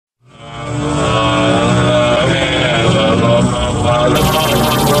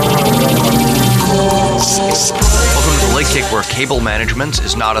management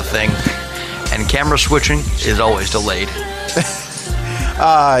is not a thing, and camera switching is always delayed.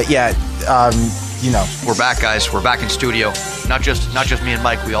 We're back, guys. We're back in studio. Not just me and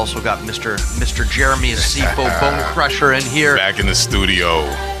Mike. We also got Mr. Jeremy Asiffo Bone Crusher in here. Back in the studio.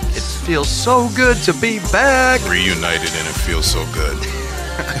 It feels so good to be back. Reunited, and it feels so good.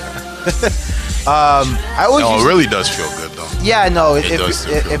 It really does feel good, though. Yeah, no, it good.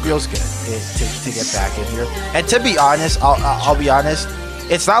 feels good to get back in here. And to be honest, I'll be honest,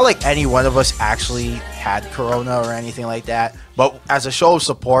 it's not like any one of us actually had Corona or anything like that. But as a show of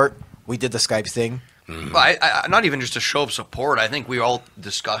support, we did the Skype thing. Mm-hmm. I not even just a show of support. I think we all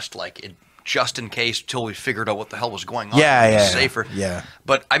discussed just in case till we figured out what the hell was going on. Yeah. Safer. Yeah.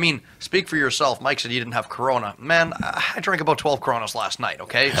 But I mean, speak for yourself. Mike said you didn't have Corona. Man, I drank about 12 Coronas last night.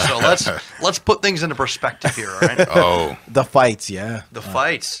 Okay, so let's put things into perspective here. All right? Oh, the fights, yeah. The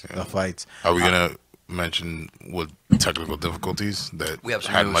fights. Are we gonna mention what technical difficulties that we have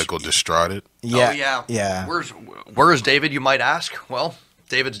some had news. Michael distraughted? Yeah. Yeah. Where is David? You might ask. Well,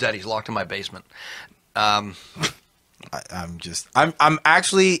 David's dead. He's locked in my basement. I'm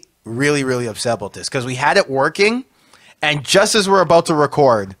actually really, really upset about this because we had it working, and just as we're about to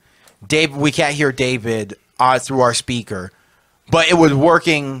record, we can't hear David through our speaker, but it was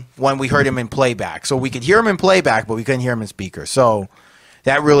working when we heard him in playback. So we could hear him in playback, but we couldn't hear him in speaker. So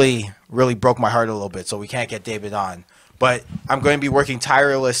that really, really broke my heart a little bit. So we can't get David on. But I'm going to be working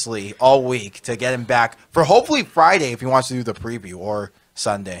tirelessly all week to get him back for hopefully Friday if he wants to do the preview, or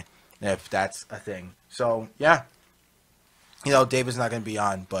Sunday if that's a thing. So, yeah. David's not going to be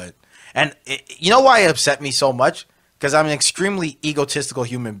on, you know why it upset me so much? Because I'm an extremely egotistical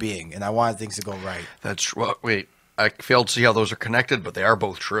human being, and I wanted things to go right. Wait, I failed to see how those are connected, but they are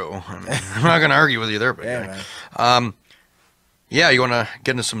both true. I'm not going to argue with you there, but yeah, man. You want to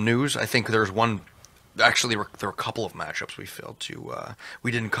get into some news? I think there's one. Actually, there were a couple of matchups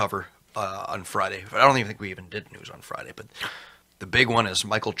we didn't cover on Friday. But I don't even think we even did news on Friday, but the big one is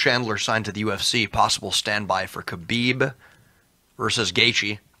Michael Chandler signed to the UFC, possible standby for Khabib versus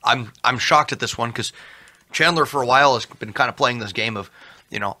Gaethje. I'm shocked at this one because Chandler for a while has been kind of playing this game of,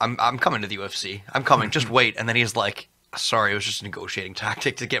 I'm coming to the UFC. I'm coming, just wait. And then he's like, sorry, it was just a negotiating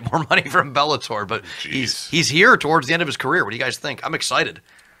tactic to get more money from Bellator. But he's here towards the end of his career. What do you guys think? I'm excited.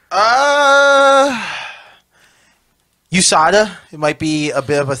 USADA, it might be a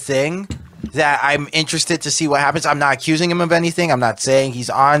bit of a thing that I'm interested to see what happens. I'm not accusing him of anything. I'm not saying he's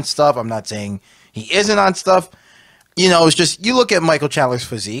on stuff. I'm not saying he isn't on stuff. It's just you look at Michael Chandler's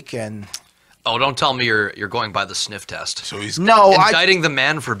physique and. Oh, don't tell me you're going by the sniff test. So he's indicting the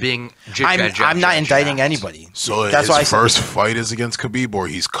man for being. I'm not indicting anybody. So that's his first fight is against Khabib, or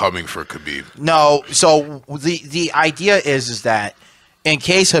he's coming for Khabib. No. So the idea is that in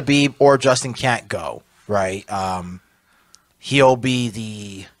case Khabib or Justin can't go, right? He'll be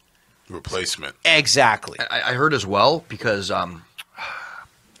the replacement. Exactly. I heard as well because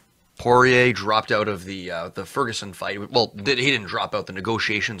Poirier dropped out of the Ferguson fight. Well, he didn't drop out. The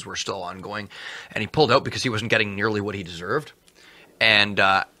negotiations were still ongoing, and he pulled out because he wasn't getting nearly what he deserved. And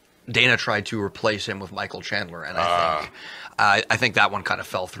Dana tried to replace him with Michael Chandler, and I think that one kind of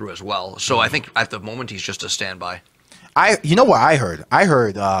fell through as well. So I think at the moment he's just a standby. You know what I heard? I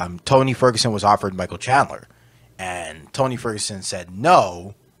heard Tony Ferguson was offered Michael Chandler, and Tony Ferguson said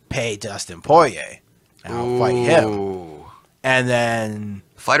no, pay Dustin Poirier, and I'll fight him. And then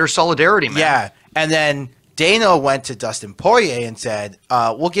fighter solidarity, man. Yeah, and then Dana went to Dustin Poirier and said,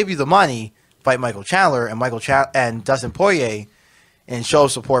 "We'll give you the money, fight Michael Chandler." And and Dustin Poirier, in show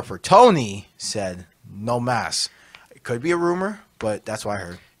of support for Tony, said no mas. It could be a rumor, but that's what I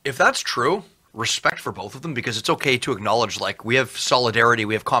heard. If that's true, respect for both of them, because it's okay to acknowledge we have solidarity,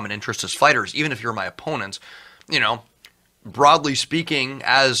 we have common interests as fighters, even if you're my opponent. Broadly speaking,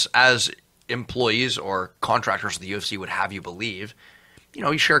 as employees or contractors of the UFC would have you believe,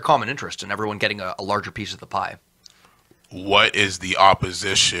 you share a common interest in everyone getting a larger piece of the pie. What is the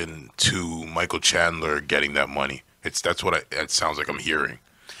opposition to Michael Chandler getting that money? It sounds like I'm hearing.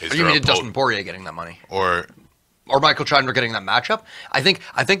 You mean Dustin Poirier getting that money? Or Michael Chandler getting that matchup? I think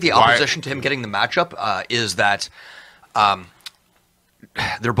the opposition to him getting the matchup is that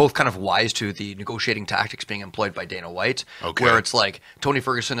they're both kind of wise to the negotiating tactics being employed by Dana White, where it's like Tony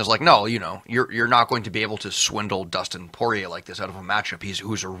Ferguson is like, no, you're not going to be able to swindle Dustin Poirier like this out of a matchup.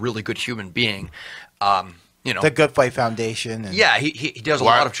 Who's a really good human being. The Good Fight Foundation. He does a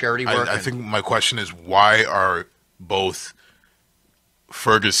lot of charity work. I think my question is, why are both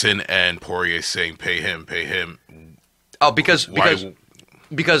Ferguson and Poirier saying pay him? Oh, because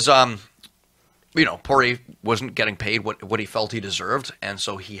Poirier wasn't getting paid what he felt he deserved, and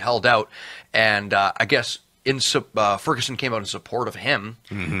so he held out. And I guess Ferguson came out in support of him,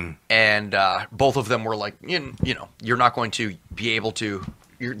 and both of them were like, you're not going to be able to.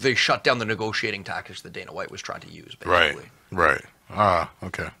 They shut down the negotiating tactics that Dana White was trying to use. Basically. Right.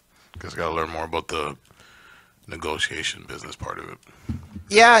 Okay. Guess got to learn more about the negotiation business part of it.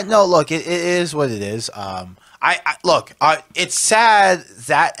 Yeah, no, look, it is what it is. Look, it's sad,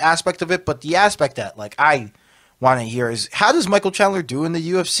 that aspect of it, but the aspect that I want to hear is, how does Michael Chandler do in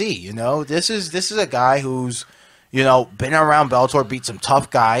the UFC? This is a guy who's been around Bellator, beat some tough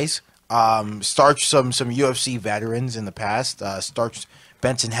guys, starched some UFC veterans in the past, starched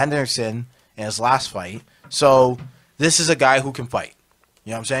Benson Henderson in his last fight. So this is a guy who can fight.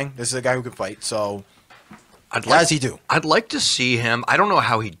 You know what I'm saying? This is a guy who can fight. So how does he do? I'd like to see him. I don't know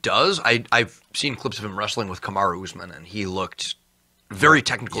how he does. I've seen clips of him wrestling with Kamaru Usman, and he looked very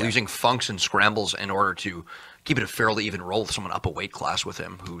technical, using funks and scrambles in order to keep it a fairly even roll with someone up a weight class with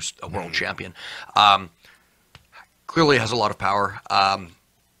him who's a world champion. Clearly has a lot of power.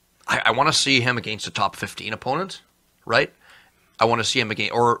 I want to see him against a top 15 opponent, right? I want to see him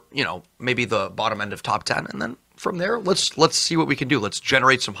again, or maybe the bottom end of top 10, and then from there, let's see what we can do. Let's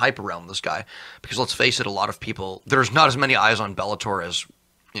generate some hype around this guy, because let's face it, a lot of people, there's not as many eyes on Bellator as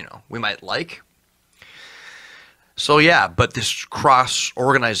we might like. So yeah, but this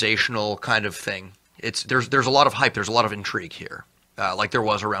cross-organizational kind of thing, there's a lot of hype, there's a lot of intrigue here, like there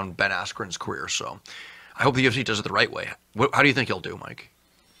was around Ben Askren's career. So I hope the UFC does it the right way. How do you think he'll do, Mike?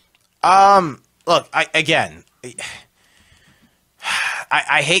 Look,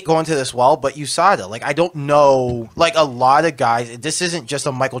 I hate going to this well, but USADA, I don't know, a lot of guys, this isn't just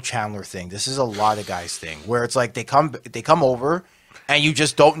a Michael Chandler thing. This is a lot of guys thing, where it's they come over and you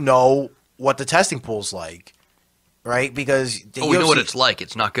just don't know what the testing pool's like, right? Because the we know what it's like.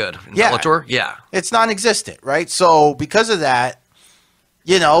 It's not good. In Bellator? Yeah. It's non-existent, right? So because of that,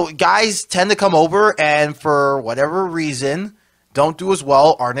 guys tend to come over and for whatever reason don't do as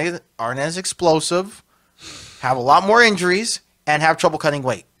well, aren't as explosive, have a lot more injuries, and have trouble cutting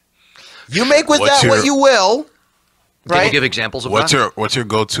weight. You make with what you will, right? Can you give examples of that? What's your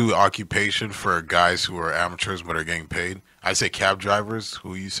go-to occupation for guys who are amateurs but are getting paid? I say cab drivers.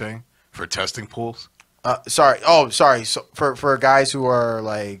 Who are you saying? For testing pools? Sorry. So for guys who are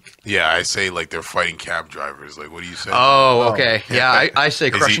Yeah, I say they're fighting cab drivers. What do you say? Oh, okay. Yeah, I say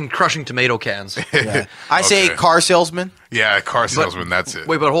crushing tomato cans. Yeah. I say car salesman. Yeah, car salesman. That's it.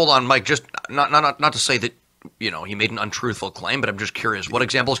 Wait, but hold on, Mike. Just not to say that he made an untruthful claim, but I'm just curious. What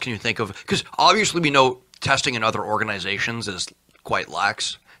examples can you think of? Because obviously we know testing in other organizations is quite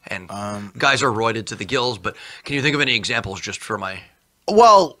lax, and guys are roided to the gills. But can you think of any examples just for my?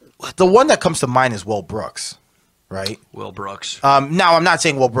 Well, the one that comes to mind is Will Brooks, right? Will Brooks. Now, I'm not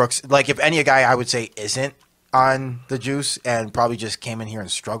saying Will Brooks. If any guy I would say isn't on the juice and probably just came into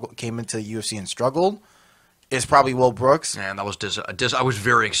UFC and struggled, is probably Will Brooks. Man, that was I was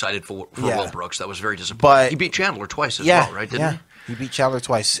very excited for Will Brooks. That was very disappointing. But he beat Chandler twice as well, right? Didn't he beat Chandler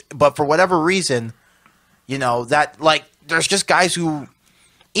twice. But for whatever reason, that there's just guys who,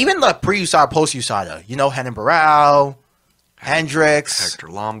 even the pre-USADA, post-USADA, Henan Barao, Hendricks, Hector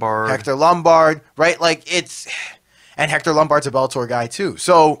Lombard, right? And Hector Lombard's a Bellator guy too.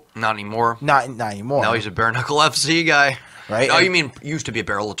 So not anymore. Not anymore. Now he's a bare knuckle FC guy. Right? Oh, you mean used to be a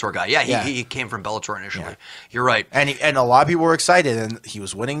Bellator guy? Yeah, he came from Bellator initially. Yeah. You're right. And a lot of people were excited, and he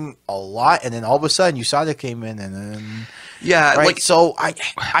was winning a lot, and then all of a sudden USADA came in, and then right. So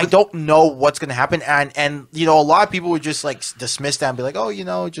I don't know what's going to happen, and a lot of people would just dismiss that and be like, oh, he's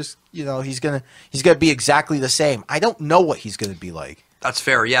gonna be exactly the same. I don't know what he's going to be like. That's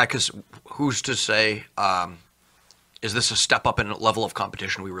fair, yeah. Because who's to say? Is this a step up in level of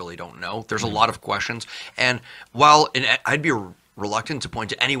competition? We really don't know. There's a lot of questions. And while I'd be reluctant to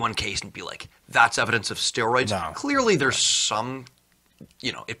point to any one case and be like, that's evidence of steroids, clearly there's some,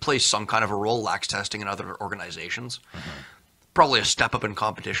 it plays some kind of a role, lax testing in other organizations. Probably a step up in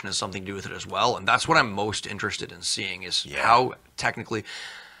competition has something to do with it as well. And that's what I'm most interested in seeing is how technically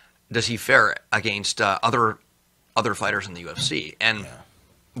does he fare against other fighters in the UFC. And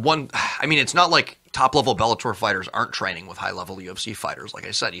it's not like top-level Bellator fighters aren't training with high-level UFC fighters. Like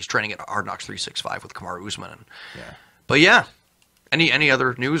I said, he's training at Hard Knocks 365 with Kamaru Usman. But yeah, any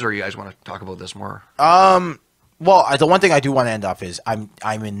other news, or you guys want to talk about this more? Well, the one thing I do want to end off is I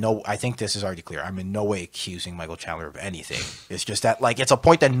think this is already clear. I'm in no way accusing Michael Chandler of anything. It's just that it's a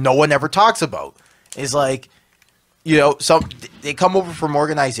point that no one ever talks about. It's they come over from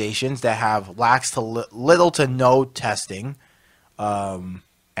organizations that have lax to little to no testing,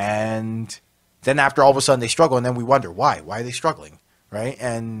 and then after all of a sudden they struggle, and then we wonder why. Why are they struggling, right?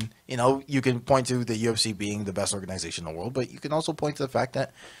 And, you can point to the UFC being the best organization in the world, but you can also point to the fact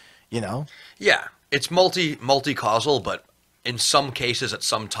that, Yeah. It's multi-causal, but in some cases, at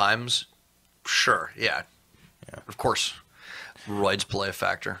some times, sure, yeah. Of course, roids play a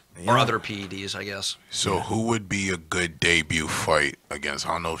factor, or other PEDs, I guess. So who would be a good debut fight against?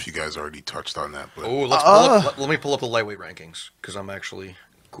 I don't know if you guys already touched on that, but Oh, let me pull up the lightweight rankings because I'm actually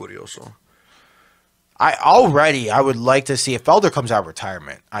curioso. I would like to see if Felder comes out of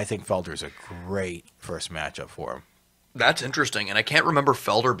retirement. I think Felder's a great first matchup for him. That's interesting, and I can't remember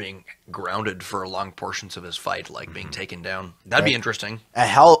Felder being grounded for long portions of his fight, like being taken down. That'd be interesting. A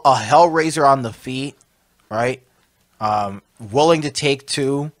Hellraiser on the feet, right? Willing to take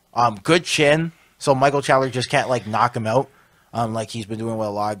two. Good chin, so Michael Chandler just can't like knock him out, like he's been doing with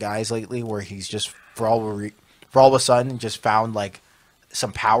a lot of guys lately, where he's just for all of a sudden just found like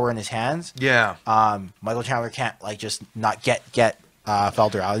some power in his hands. Yeah. Michael Chandler can't like just not get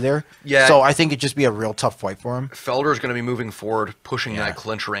Felder out of there. Yeah. So I think it'd just be a real tough fight for him. Felder's going to be moving forward, pushing that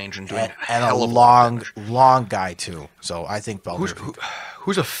clinch range and doing And a hell of long guy too. So I think Felder.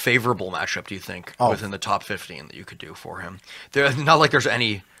 Who's a favorable matchup, do you think, within the top 15 that you could do for him? Not like there's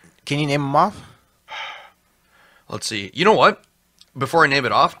any. Can you name him off? Let's see. You know what? Before I name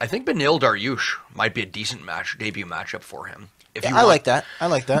it off, I think Benil Dariush might be a decent debut matchup for him. I like that. I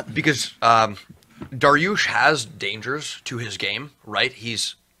like that. Because Dariush has dangers to his game, right?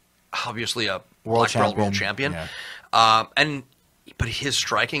 He's obviously a black belt world champion. Yeah. But his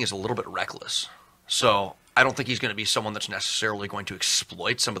striking is a little bit reckless. So I don't think he's going to be someone that's necessarily going to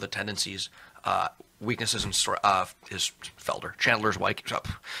exploit some of the tendencies, weaknesses in his Chandler's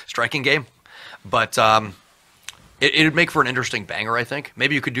striking game. But it'd make for an interesting banger, I think.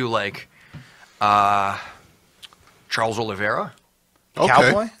 Maybe you could do like Charles Oliveira. okay.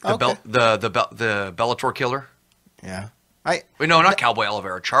 Cowboy? The Bellator killer. Yeah. No, not Cowboy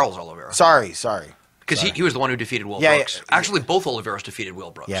Oliveira. Charles Oliveira. Sorry. Because he was the one who defeated Will Yeah, Brooks. yeah. Actually, both Oliveiras defeated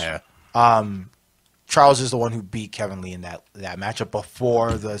Will Brooks. Yeah. Charles is the one who beat Kevin Lee in that matchup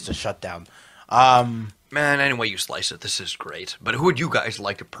before the shutdown. Man, any way you slice it, this is great. But who would you guys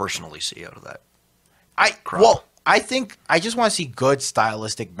like to personally see out of that? I think I just want to see good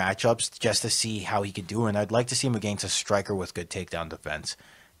stylistic matchups just to see how he could do, and I'd like to see him against a striker with good takedown defense.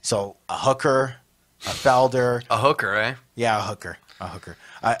 So a hooker, a Felder. A hooker, eh? Yeah, a hooker.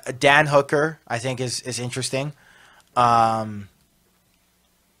 Dan Hooker, I think, is interesting.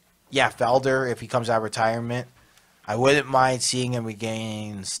 Yeah, Felder, if he comes out of retirement. I wouldn't mind seeing him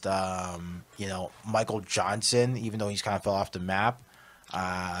against, Michael Johnson, even though he's kind of fell off the map.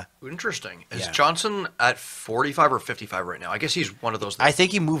 Interesting. Is Johnson at 45 or 55 right now? I guess he's one of those. I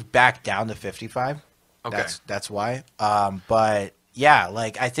think he moved back down to 55. Okay. That's why. But, yeah,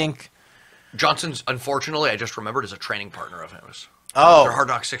 I think... Johnson's, unfortunately, I just remembered, is a training partner of his. Oh. They're Hard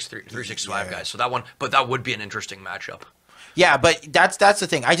Knock 365 guys. So that would be an interesting matchup. Yeah, but that's the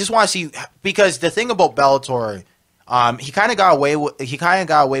thing. I just want to see, because the thing about Bellator, he kind of got away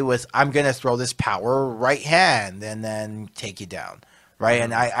with I'm gonna throw this power right hand and then take you down, right?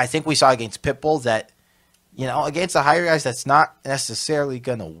 Mm-hmm. And I think we saw against Pitbull that, against the higher guys, that's not necessarily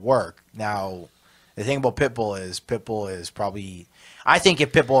gonna work. Now, the thing about Pitbull is probably. I think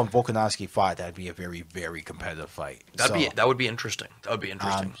if Pitbull and Volkanovski fought, that'd be a very, very competitive fight. That would be interesting. That would be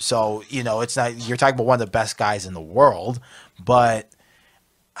interesting. So, it's not, you're talking about one of the best guys in the world, but,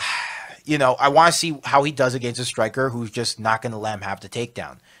 I want to see how he does against a striker who's just not going to let him have the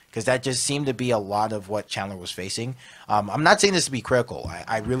takedown, because that just seemed to be a lot of what Chandler was facing. I'm not saying this to be critical.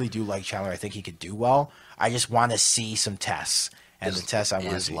 I really do like Chandler. I think he could do well. I just want to see some tests, and the tests I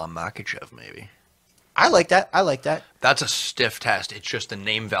want to see. Islam Makhachev, maybe. I like that. That's a stiff test. It's just the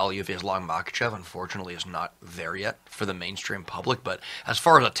name value of Islam Makhachev, unfortunately, is not there yet for the mainstream public. But as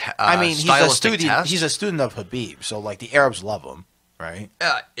far as he's a student. Test, he's a student of Habib, so the Arabs love him, right?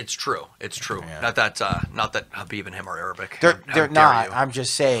 It's true. Yeah. Not that Habib and him are Arabic. They're not. I'm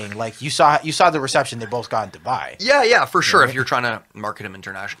just saying, you saw the reception they both got in Dubai. Yeah, for sure. Right? If you're trying to market him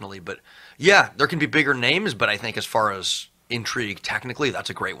internationally, but yeah, there can be bigger names. But I think as far as intrigue, technically, that's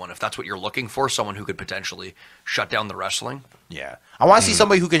a great one. If that's what you're looking for, someone who could potentially shut down the wrestling. Yeah. I want to see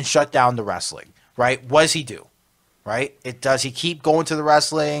somebody who can shut down the wrestling, right? What does he do, right? Does he keep going to the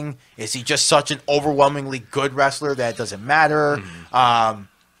wrestling? Is he just such an overwhelmingly good wrestler that it doesn't matter? Mm-hmm.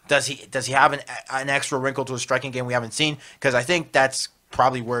 Does he have an extra wrinkle to his striking game we haven't seen? Because I think that's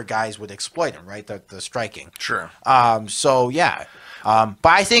probably where guys would exploit him, right? The striking. Sure. So, yeah. But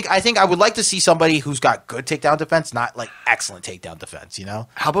I think I would like to see somebody who's got good takedown defense, not excellent takedown defense.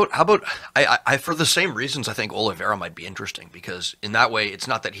 How about I for the same reasons I think Oliveira might be interesting, because in that way it's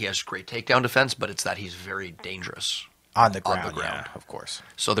not that he has great takedown defense, but it's that he's very dangerous on the ground. Yeah, of course.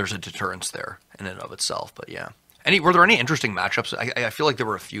 So there's a deterrence there in and of itself. But yeah, were there any interesting matchups? I feel like there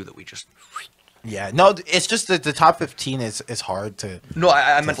were a few that we just Yeah, no, it's just that the top 15 is hard to. No,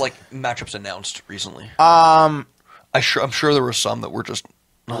 I meant like matchups announced recently. I'm sure there were some that were just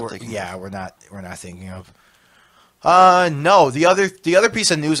not thinking. Yeah, we're not thinking of. No, the other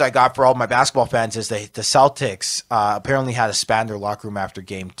piece of news I got for all my basketball fans is the Celtics apparently had a spat in their locker room after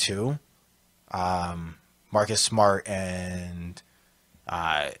game 2. Marcus Smart and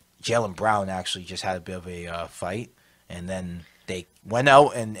Jaylen Brown actually just had a bit of a fight, and then they went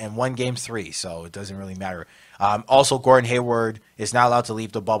out and won game 3, so it doesn't really matter. Also, Gordon Hayward is not allowed to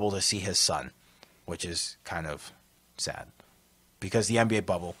leave the bubble to see his son, which is kind of sad because the NBA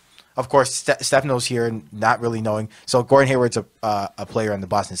bubble. Of course, Stefano's here, not really knowing. So Gordon Hayward's a player on the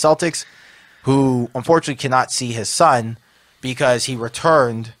Boston Celtics who unfortunately cannot see his son because he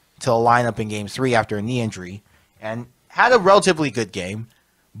returned to the lineup in game 3 after a knee injury and had a relatively good game,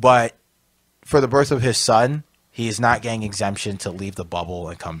 but for the birth of his son, he is not getting exemption to leave the bubble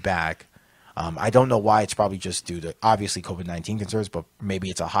and come back. I don't know why. It's probably just due to, obviously, COVID-19 concerns, but maybe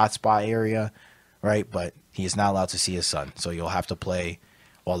it's a hotspot area, right? But he is not allowed to see his son, so you'll have to play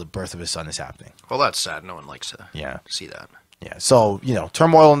while the birth of his son is happening. Well, that's sad. No one likes to see that. Yeah, so,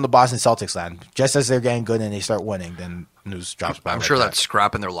 turmoil in the Boston Celtics land. Just as they're getting good and they start winning, then news drops by. I'm sure that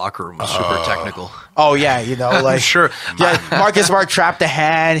scrap in their locker room was super technical. Oh, yeah, like... Sure. Yeah, Marcus Smart trapped a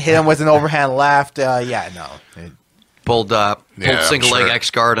hand, hit him with an overhand left. Pulled single leg sure. X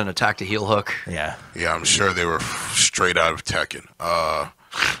guard and attacked a heel hook. Yeah. Yeah, I'm sure they were straight out of Tekken.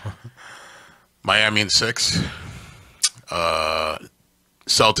 Miami in 6.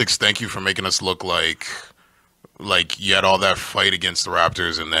 Celtics, thank you for making us look like you had all that fight against the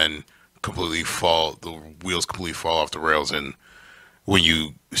Raptors and then the wheels completely fall off the rails and when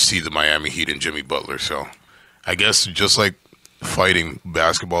you see the Miami Heat and Jimmy Butler. So I guess just like fighting,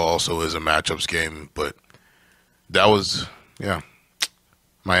 basketball also is a matchups game, but that was,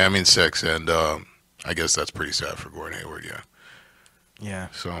 Miami in 6, and I guess that's pretty sad for Gordon Hayward, Yeah.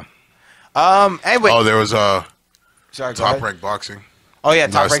 So. Anyway. Oh, there was Sorry, Top Rank Boxing. Oh yeah,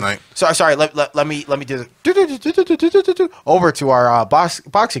 Top Rank. Night. Sorry. Let me do the over to our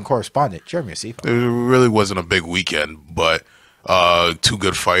boxing correspondent, Jeremy Asiffo. It really wasn't a big weekend, but 2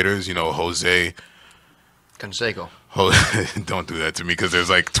 good fighters. Jose Canseco. Don't do that to me because there's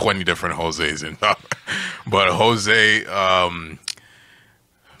like 20 different Jose's in. But Jose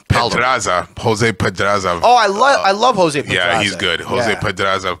Pedraza. Oh, I love Jose Pedraza. Yeah, he's good. Jose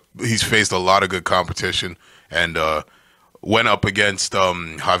Pedraza. He's faced a lot of good competition and went up against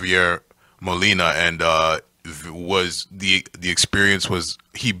Javier Molina, and was the experience was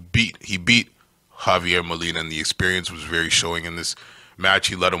he beat Javier Molina, and the experience was very showing in this match.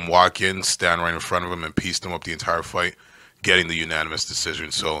 He let him walk in, stand right in front of him, and pieced him up the entire fight, getting the unanimous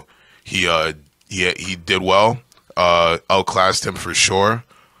decision. So he did well, outclassed him for sure.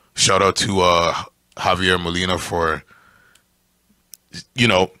 Shout out to Javier Molina for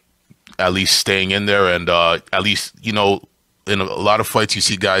at least staying in there, and at least in a lot of fights you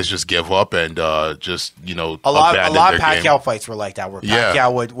see guys just give up and just a lot of Pacquiao game. Fights were like that, where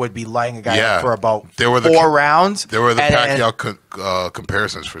Pacquiao would be laying a guy up for about 4 rounds. There were the Pacquiao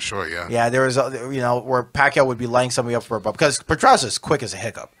comparisons for sure. Yeah, there was where Pacquiao would be laying somebody up for about, because Pedraza's quick as a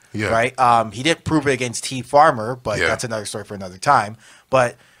hiccup. Yeah. Right. He didn't prove it against T. Farmer, but that's another story for another time.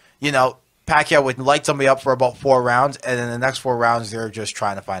 But Pacquiao would light somebody up for about 4 rounds, and then the next 4 rounds they're just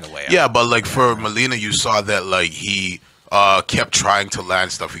trying to find a way out. Yeah, but like for Molina, you saw that he kept trying to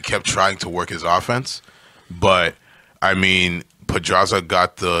land stuff. He kept trying to work his offense. But, I mean, Pedraza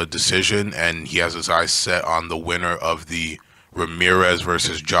got the decision, and he has his eyes set on the winner of the Ramirez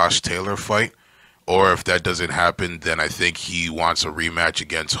versus Josh Taylor fight. Or if that doesn't happen, then I think he wants a rematch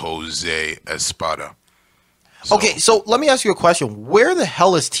against Jose Espada. Okay, so let me ask you a question. Where the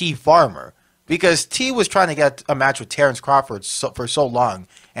hell is T. Farmer? Because T was trying to get a match with Terrence Crawford for so long,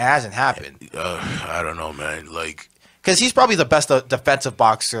 and it hasn't happened. I don't know, man. Because he's probably the best defensive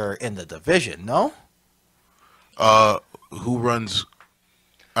boxer in the division, no? Who runs?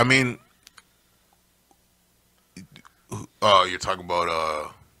 I mean, you're talking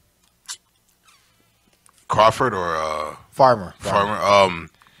about Crawford or Farmer?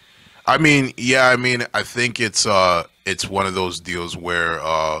 I mean, I think it's one of those deals where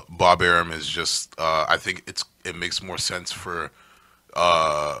Bob Arum is just. I think it makes more sense for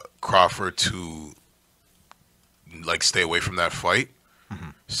Crawford to stay away from that fight. Mm-hmm.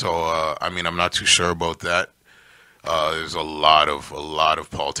 So I mean, I'm not too sure about that. There's a lot of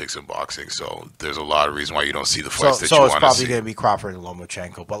politics in boxing, so there's a lot of reason why you don't see the fights that you want to see. So it's probably going to be Crawford and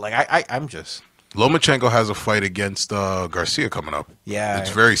Lomachenko, but I'm just. Lomachenko has a fight against Garcia coming up. Yeah, it's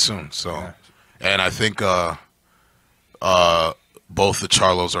very soon. So, and I think Both the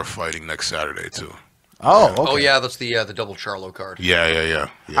Charlos are fighting next Saturday too. Oh, okay. Oh yeah, that's the double Charlo card. Yeah.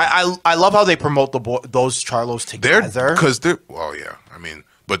 I love how they promote those Charlos together. Well, yeah. I mean,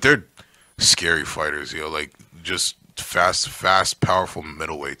 but they're scary fighters, like just fast, powerful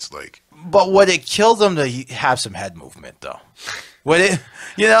middleweights. Like, but would it kill them to have some head movement though? Would it?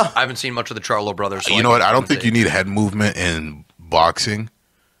 I haven't seen much of the Charlo brothers. So you know what? I don't think you need head movement in boxing.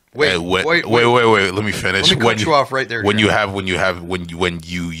 Wait. Let me finish. Let me cut you off right there. When you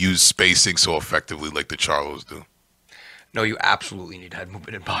use spacing so effectively like the Charlos do. No, you absolutely need head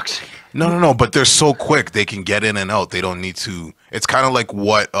movement in boxing. No. But they're so quick; they can get in and out. They don't need to. It's kind of like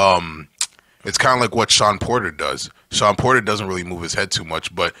what Sean Porter does. Sean Porter doesn't really move his head too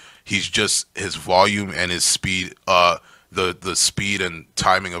much, but he's just his volume and his speed. The speed and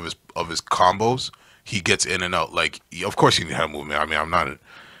timing of his combos. He gets in and out. Like, of course, you need head movement. I mean,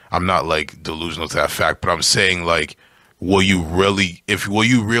 I'm not like delusional to that fact, but I'm saying like, will you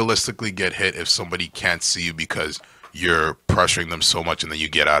realistically get hit if somebody can't see you because you're pressuring them so much and then you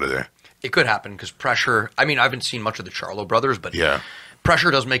get out of there? It could happen because pressure. I mean, I haven't seen much of the Charlo brothers, but yeah,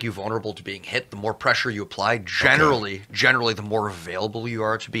 pressure does make you vulnerable to being hit. The more pressure you apply, generally, the more available you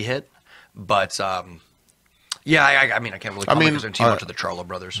are to be hit. But yeah, I mean, I can't really comment because I haven't seen much of the Charlo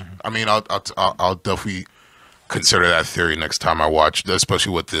brothers. I mean, I'll definitely consider that theory next time I watch,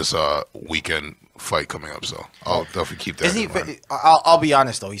 especially with this weekend fight coming up. So I'll definitely keep that in mind. I'll be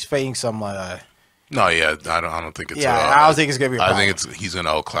honest though, he's fighting some. No, yeah, I don't think it's. Yeah, I don't think it's gonna be. I think he's gonna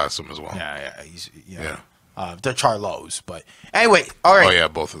outclass him as well. Yeah. The Charlos, but anyway, all right. Oh yeah,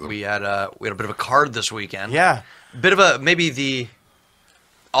 both of them. We had a bit of a card this weekend. Yeah, bit of maybe the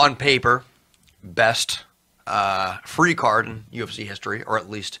on paper best free card in UFC history, or at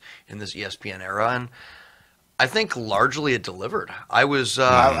least in this ESPN era, and I think largely it delivered. I was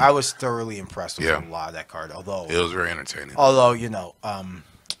thoroughly impressed with a lot of that card. Although it was very entertaining. Although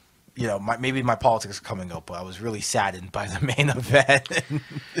maybe my politics are coming up, but I was really saddened by the main event.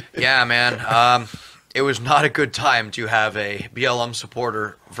 Yeah, man. It was not a good time to have a BLM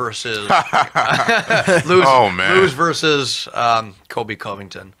supporter versus lose versus Colby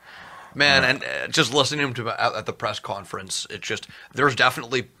Covington. Man, and just listening to him at the press conference, there's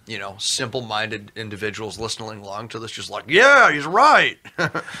definitely, simple-minded individuals listening along to this, just like, yeah, he's right.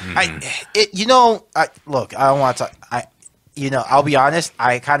 Look, I don't want to talk. I'll be honest,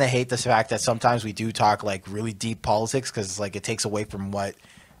 I kind of hate this fact that sometimes we do talk like really deep politics because like it takes away from what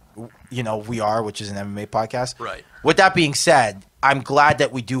we are, which is an MMA podcast. Right. With that being said, I'm glad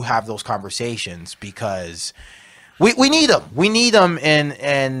that we do have those conversations because we need them. We need them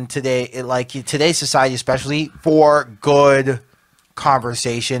in today, like today's society, especially for good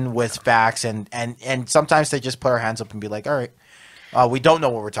conversation with facts and sometimes they just put our hands up and be like, all right. We don't know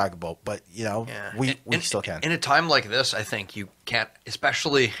what we're talking about, but we still can. In a time like this, I think you can't,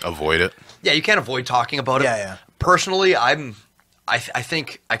 especially avoid it. Yeah, you can't avoid talking about it. Yeah. Personally, I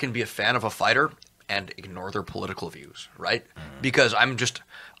think I can be a fan of a fighter and ignore their political views, right? Because I'm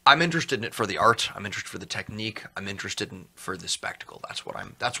interested in it for the art. I'm interested for the technique. I'm interested for the spectacle. That's what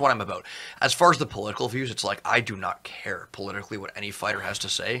I'm about. As far as the political views, it's like I do not care politically what any fighter has to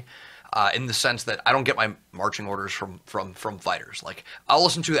say. In the sense that I don't get my marching orders from fighters. Like, I'll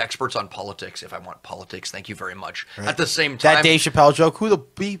listen to experts on politics if I want politics. Thank you very much. Right. At the same time, that Dave Chappelle joke, who the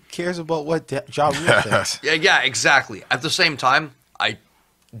beep cares about what Ja Rule thinks? Yeah, exactly. At the same time, I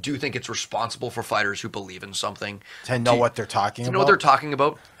do think it's responsible for fighters who believe in something to know what they're talking about. To know what they're talking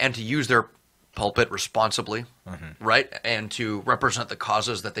about and to use their pulpit responsibly, right? And to represent the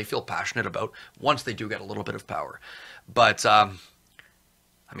causes that they feel passionate about once they do get a little bit of power. But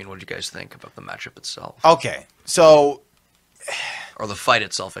I mean, what did you guys think about the matchup itself? Okay, so... Or the fight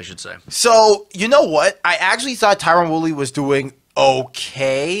itself, I should say. So, you know what? I actually thought Tryon Woodley was doing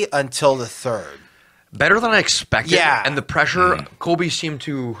okay until the third. Better than I expected. Yeah. And the pressure, Colby seemed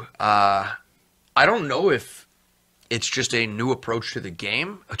to... I don't know if it's just a new approach to the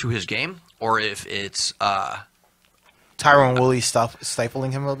game, to his game, or if it's... Tryon Woodley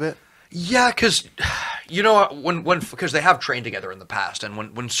stifling him a little bit? Yeah, because because they have trained together in the past,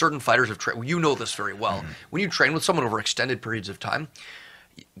 and when certain fighters have trained, this very well. When you train with someone over extended periods of time,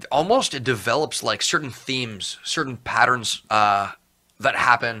 almost it develops like certain themes, certain patterns that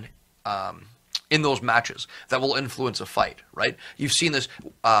happen in those matches that will influence a fight. Right? You've seen this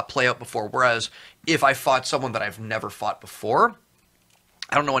play out before. Whereas if I fought someone that I've never fought before,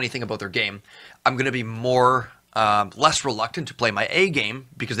 I don't know anything about their game. I'm going to be more. Less reluctant to play my A game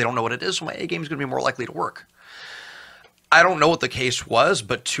because they don't know what it is, so my A game is going to be more likely to work. I don't know what the case was,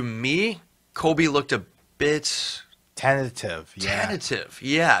 but to me, Colby looked a bit... Tentative,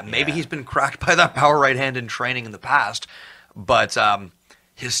 yeah. Maybe he's been cracked by that power right hand in training in the past. But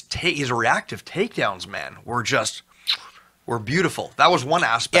his reactive takedowns, man, were beautiful. That was one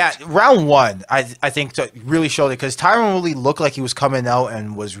aspect. Yeah, round one, I think really showed it because Tryon Woodley looked like he was coming out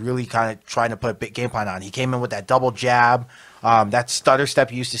and was really kind of trying to put a big game plan on. He came in with that double jab. That stutter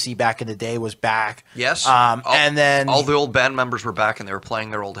step you used to see back in the day was back. Yes. And then all the old band members were back and they were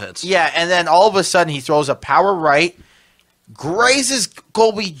playing their old hits. Yeah, and then all of a sudden he throws a power right, grazes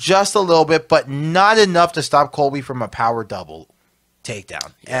Colby just a little bit, but not enough to stop Colby from a power double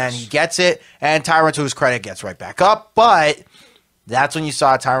takedown. Yes. And he gets it, and Tryon, to his credit, gets right back up. But that's when you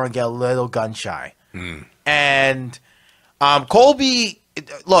saw Tryon get a little gun shy. And Colby,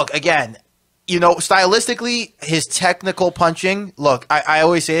 look, again, stylistically, his technical punching, look, I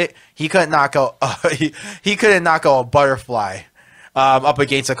always say it, he couldn't knock out he couldn't knock out a butterfly up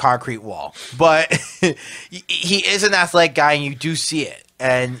against a concrete wall. But he is an athletic guy, and you do see it.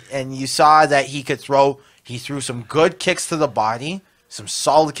 And you saw that he threw some good kicks to the body, some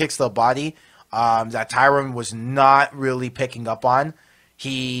solid kicks to the body that Tryon was not really picking up on.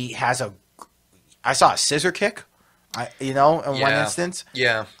 He has I saw a scissor kick, in one instance.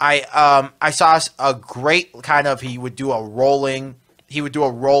 Yeah. I saw a great kind of, he would do a roll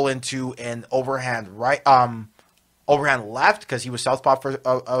into an overhand right, overhand left because he was southpaw for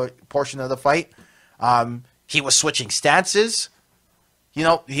a portion of the fight. He was switching stances.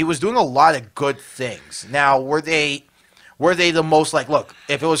 He was doing a lot of good things. Now, were they the most look,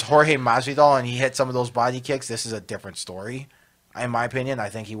 if it was Jorge Masvidal and he hit some of those body kicks, this is a different story. In my opinion, I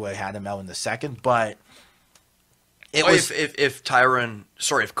think he would have had him out in the second, but if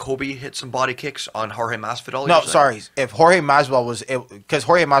Colby hit some body kicks on Jorge Masvidal. No, sorry. If Jorge Masvidal because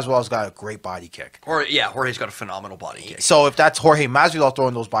Jorge Masvidal's got a great body kick. Jorge's got a phenomenal body kick. So if that's Jorge Masvidal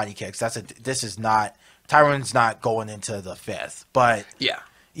throwing those body kicks, this is not, Tyron's not going into the fifth. But yeah,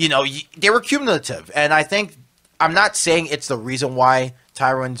 they were cumulative, and I think I'm not saying it's the reason why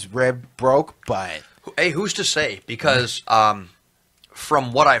Tyron's rib broke, but hey, who's to say? Because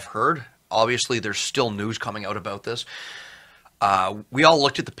from what I've heard, obviously there's still news coming out about this. We all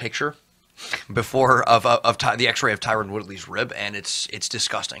looked at the picture before of the X-ray of Tryon Woodley's rib, and it's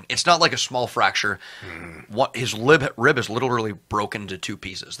disgusting. It's not like a small fracture. His rib is literally broken into two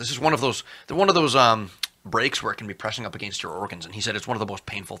pieces. This is one of those breaks where it can be pressing up against your organs, and he said it's one of the most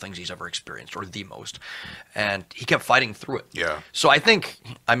painful things he's ever experienced, or the most. And he kept fighting through it. Yeah. So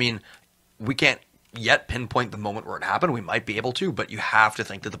we can't yet pinpoint the moment where it happened. We might be able to, but you have to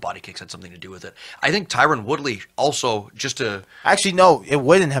think that the body kicks had something to do with it. I think Tryon Woodley also, actually, no, it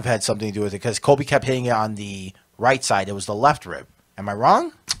wouldn't have had something to do with it because Colby kept hitting it on the right side. It was the left rib. Am I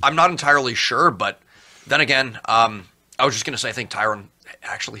wrong? I'm not entirely sure, but then again, I was just going to say I think Tryon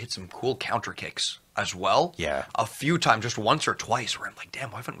actually hit some cool counter kicks as well. Yeah. A few times, just once or twice, where I'm like,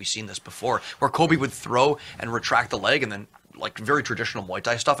 damn, why haven't we seen this before? Where Colby would throw and retract the leg, and then very traditional Muay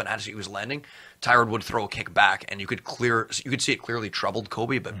Thai stuff, and as he was landing, Tryon would throw a kick back, and you could see it clearly troubled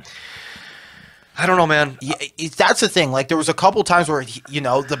Colby, but I don't know, man. Yeah, that's the thing. There was a couple times where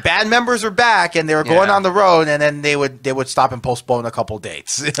the band members are back and they were going on the road, and then they would stop and postpone a couple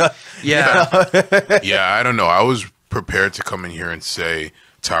dates. Yeah. Yeah, I don't know. I was prepared to come in here and say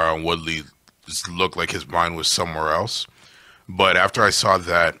Tryon Woodley looked like his mind was somewhere else, but after I saw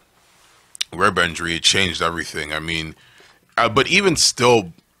that rib injury, it changed everything. I mean, but even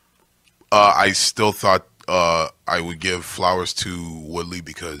still, I still thought I would give flowers to Woodley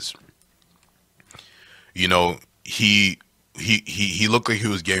because, he looked like he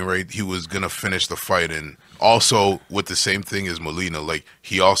was getting ready. He was gonna finish the fight, and also with the same thing as Molina,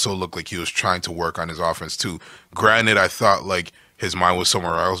 he also looked like he was trying to work on his offense too. Granted, I thought his mind was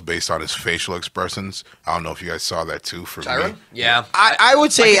somewhere else based on his facial expressions. I don't know if you guys saw that too. For Tryon? me, yeah, I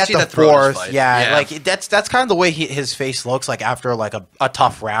would say at the fourth, yeah. That's kind of the way his face looks after a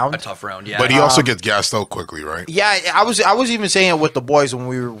tough round. A tough round, yeah. But he also gets gassed out quickly, right? Yeah, I was even saying it with the boys when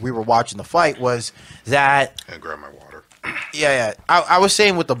we were watching the fight was that. And grab my water. Yeah. I was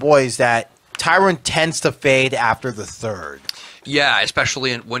saying with the boys that Tryon tends to fade after the third. Yeah,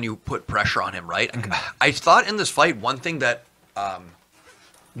 especially when you put pressure on him, right? Mm-hmm. I thought in this fight, one thing that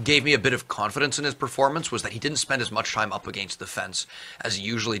gave me a bit of confidence in his performance was that he didn't spend as much time up against the fence as he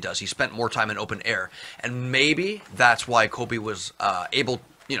usually does. He spent more time in open air. And maybe that's why Colby was able,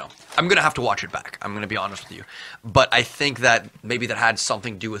 I'm going to have to watch it back. I'm going to be honest with you. But I think that maybe that had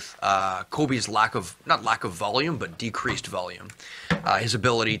something to do with Colby's not lack of volume, but decreased volume. His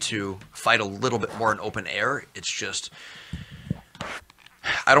ability to fight a little bit more in open air. It's just,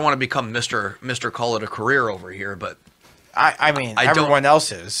 I don't want to become Mr. Call It a Career over here, but everyone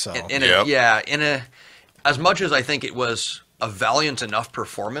else is. So. As much as I think it was, a valiant enough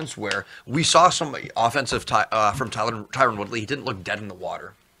performance where we saw some offensive from Tryon Woodley. He didn't look dead in the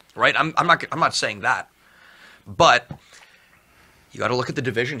water, right? I'm not saying that, but you got to look at the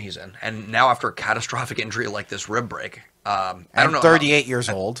division he's in, and now after a catastrophic injury like this rib break, I don't know. 38 years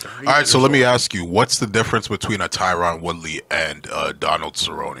old. All right, so let me ask you, what's the difference between a Tryon Woodley and Donald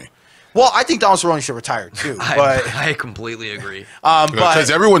Cerrone? Well, I think Donald Cerrone should retire too. But I completely agree. Because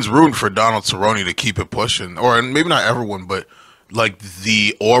everyone's rooting for Donald Cerrone to keep it pushing, or maybe not everyone, but like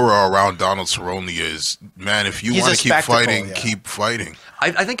the aura around Donald Cerrone is, man, if you want to keep fighting, keep fighting.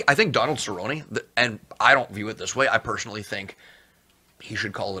 I think Donald Cerrone, and I don't view it this way. I personally think he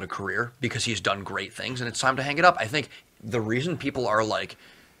should call it a career because he's done great things, and it's time to hang it up. I think the reason people are like,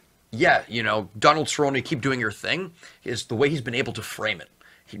 yeah, Donald Cerrone, keep doing your thing, is the way he's been able to frame it.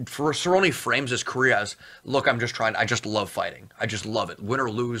 Cerrone frames his career as, look, I just love fighting. I just love it. Win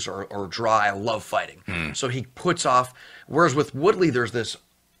or lose or draw, I love fighting. So he puts off, whereas with Woodley, there's this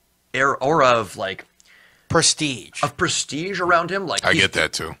aura of like prestige around him. Like I get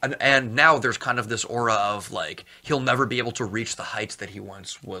that too. And now there's kind of this aura of like, he'll never be able to reach the heights that he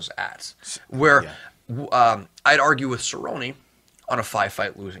once was at. Where I'd argue with Cerrone on a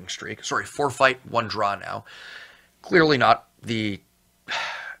 5-fight losing streak. Sorry, 4-fight, 1 draw now. Clearly not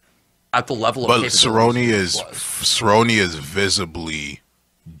at the level of but Cerrone is visibly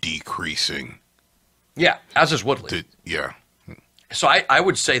decreasing. Yeah, as is Woodley. Yeah. So I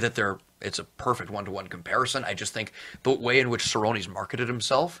would say that it's a perfect 1-to-1 comparison. I just think the way in which Cerrone's marketed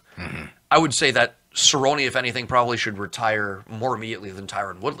himself, I would say that Cerrone, if anything, probably should retire more immediately than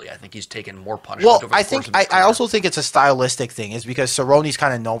Tryon Woodley. I think he's taken more punishment. Well, I also think it's a stylistic thing, is because Cerrone's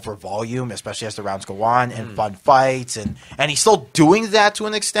kind of known for volume, especially as the rounds go on, and fun fights, and he's still doing that to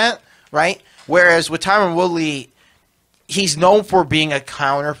an extent, right? Whereas with Tryon Woodley, he's known for being a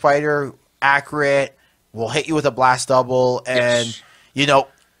counter fighter, accurate, will hit you with a blast double, and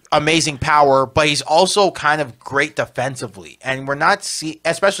amazing power, but he's also kind of great defensively, and we're not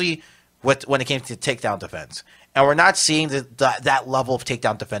especially when it came to takedown defense. And we're not seeing that level of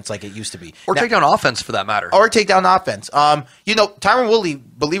takedown defense like it used to be. Or takedown offense, for that matter. Or takedown offense. Tryon Woodley,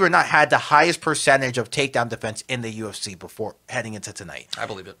 believe it or not, had the highest percentage of takedown defense in the UFC before heading into tonight. I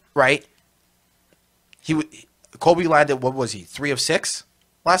believe it. Right? Colby landed, what was he, 3 of 6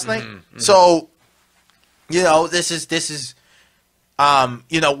 last night? Mm-hmm. So, this is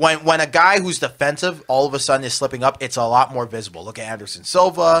when a guy who's defensive all of a sudden is slipping up, it's a lot more visible. Look at Anderson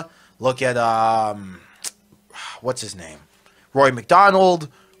Silva. Look at what's his name, Roy McDonald.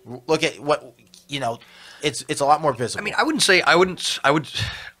 Look at it's a lot more visible. I mean, I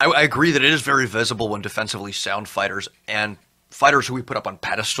agree that it is very visible when defensively sound fighters and fighters who we put up on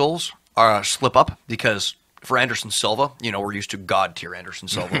pedestals slip up, because for Anderson Silva, we're used to God tier Anderson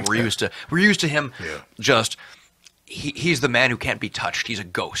Silva. We're used to him just. He's the man who can't be touched. He's a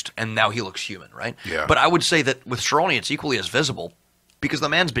ghost, and now he looks human, right? Yeah. But I would say that with Cerrone, it's equally as visible, because the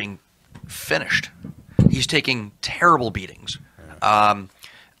man's being finished. He's taking terrible beatings.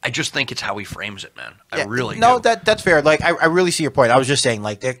 I just think it's how he frames it, man. I really do. That's fair. Like, I really see your point. I was just saying,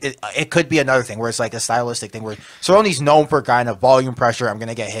 like, it could be another thing where it's like a stylistic thing where Cerrone's known for kind of volume pressure. I'm going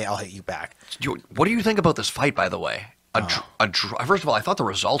to get hit. I'll hit you back. What do you think about this fight, by the way? A draw. First of all, I thought the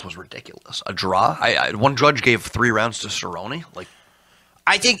result was ridiculous. A draw. One judge gave 3 rounds to Cerrone. Like,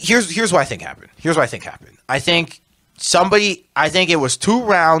 I think here's what I think happened. I think it was 2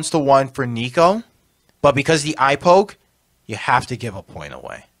 rounds to 1 for Nico, but because the eye poke, you have to give a point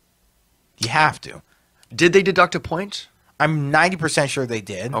away. You have to. Did they deduct a point? I'm 90% sure they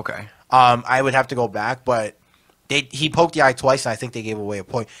did. Okay. I would have to go back, but he poked the eye twice, and I think they gave away a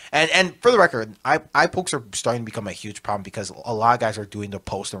point. And for the record, eye pokes are starting to become a huge problem because a lot of guys are doing the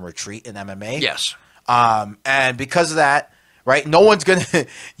post and retreat in MMA. Yes. And because of that, right?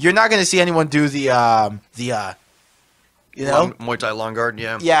 You're not gonna see anyone do the Muay Thai long guard,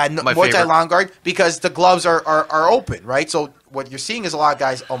 yeah. Yeah, Muay Thai long guard, because the gloves are open, right? So what you're seeing is a lot of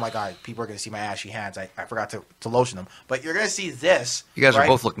guys, oh my God, people are going to see my ashy hands. I forgot to lotion them. But you're going to see this. You guys are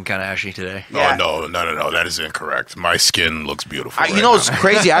both looking kind of ashy today. Yeah. Oh, no. That is incorrect. My skin looks beautiful. It's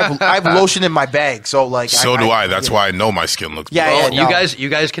crazy. I've lotion in my bag. So, like. So do I. That's why I know my skin looks beautiful. Yeah, you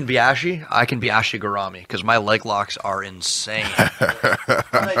guys can be ashy. I can be ashy Garami, because my leg locks are insane.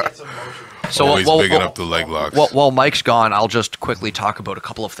 So always bigging up the leg locks. While Mike's gone, I'll just quickly talk about a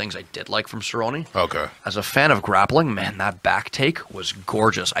couple of things I did like from Cerrone. Okay. As a fan of grappling, man, that back take was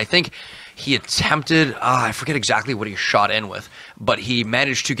gorgeous. I think he attempted, I forget exactly what he shot in with, but he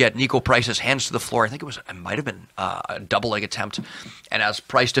managed to get Nico Price's hands to the floor. I think it might have been a double leg attempt. And as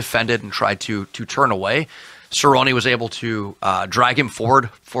Price defended and tried to turn away, Cerrone was able to drag him forward,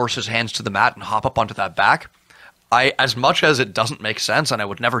 force his hands to the mat, and hop up onto that back. As much as it doesn't make sense, and I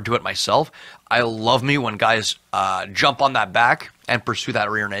would never do it myself, I love me when guys jump on that back and pursue that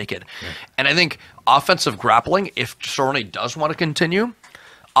rear naked. Yeah. And I think offensive grappling, if Cerrone does want to continue,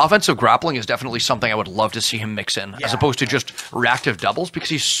 offensive grappling is definitely something I would love to see him mix in, as opposed to just reactive doubles, because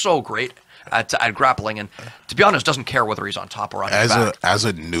he's so great at grappling, and to be honest, doesn't care whether he's on top or on his back. As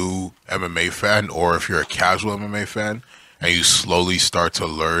a new MMA fan, or if you're a casual MMA fan, and you slowly start to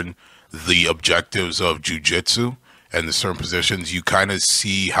learn the objectives of jiu-jitsu and the certain positions, you kind of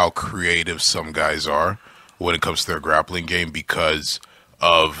see how creative some guys are when it comes to their grappling game, because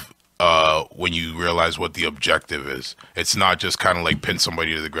of when you realize what the objective is. It's not just kind of like pin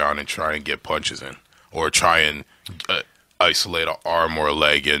somebody to the ground and try and get punches in, or try and isolate an arm or a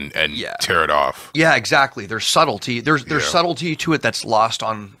leg and tear it off. Yeah, exactly. There's subtlety. There's subtlety to it that's lost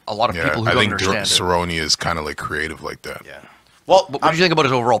on a lot of people who don't understand it. I think Cerrone is kind of like creative like that. Yeah. Well, what do you think about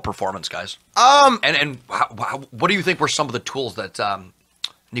his overall performance, guys? And what do you think were some of the tools that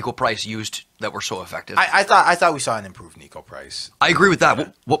Nico Price used that were so effective? I thought we saw an improved Nico Price. I agree with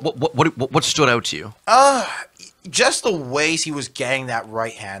that. What stood out to you? Just the ways he was getting that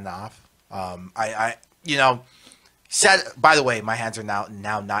right hand off. Said, by the way, my hands are now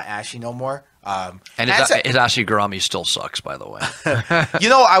not ashy no more. And his ashy garami still sucks, by the way.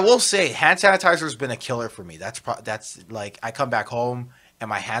 I will say hand sanitizer has been a killer for me. That's like, I come back home and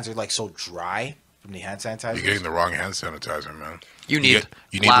my hands are like so dry from the hand sanitizer. You're getting the wrong hand sanitizer, man. You need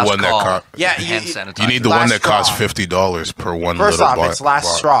the one that hand sanitizer. You need the one that costs $50 per one. First off, it's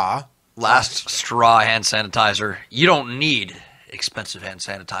last straw. Last straw hand sanitizer. You don't need expensive hand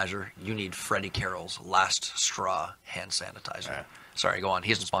sanitizer. You need Freddie Carroll's Last Straw hand sanitizer. Yeah. Sorry, go on. He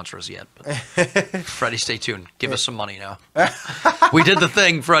hasn't sponsored us yet. But Freddie, stay tuned. Give us some money now. We did the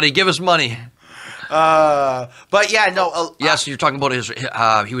thing, Freddie. Give us money. But yeah, no. So you're talking about his.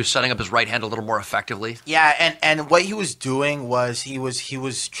 He was setting up his right hand a little more effectively. Yeah, and what he was doing was he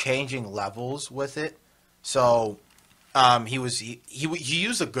was changing levels with it. So, he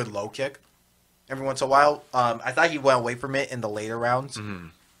used a good low kick every once in a while. I thought he went away from it in the later rounds,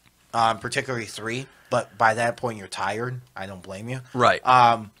 particularly 3. But by that point, you're tired. I don't blame you. Right.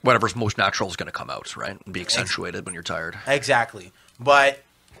 Whatever's most natural is going to come out, right? And be accentuated when you're tired. Exactly. But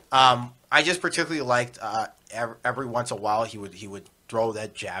I just particularly liked every once in a while he would throw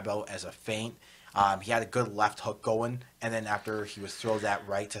that jab out as a feint. He had a good left hook going, and then after he would throw that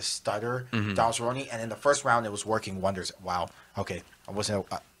right to stutter Donald Cerrone. And in the first round, it was working wonders. Wow. Okay. I wasn't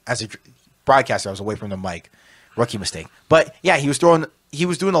as a broadcaster, I was away from the mic. Rookie mistake. But yeah, he was doing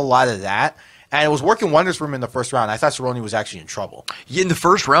a lot of that, and it was working wonders for him in the first round. I thought Cerrone was actually in trouble. In the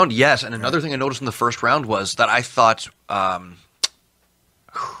first round, yes. And another thing I noticed in the first round was that I thought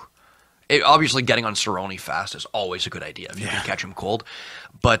obviously getting on Cerrone fast is always a good idea if you can catch him cold.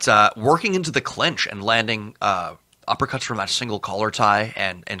 But working into the clinch and landing uppercuts from that single collar tie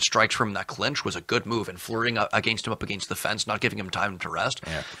and strikes from that clinch was a good move, and flirting against him up against the fence, not giving him time to rest.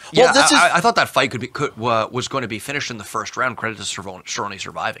 Yeah, I thought that fight was going to be finished in the first round. Credit to Cerrone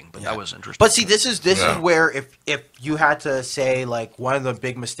surviving, but that was interesting. But see, this is where if you had to say like one of the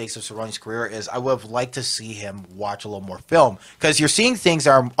big mistakes of Cerrone's career is I would have liked to see him watch a little more film, because you're seeing things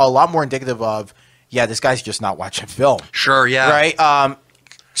that are a lot more indicative of this guy's just not watching film. Sure, yeah, right.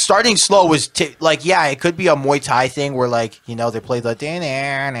 Starting slow was it could be a Muay Thai thing where they play the thing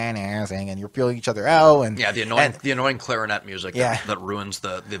and you're feeling each other out, and the annoying clarinet music that ruins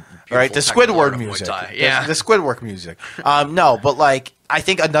the right, the Squidward music, the Squidward music. No, but I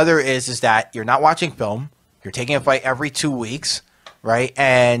think another is that you're not watching film, you're taking a fight every 2 weeks, right,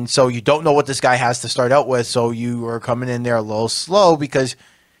 and so you don't know what this guy has to start out with, so you are coming in there a little slow because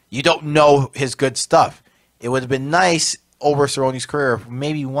you don't know his good stuff. It would have been nice over Cerrone's career,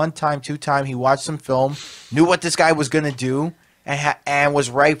 maybe 1 time, 2 time, he watched some film, knew what this guy was going to do, and was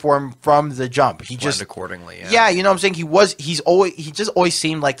right for him from the jump. He just accordingly. Yeah, you know what I'm saying? He just always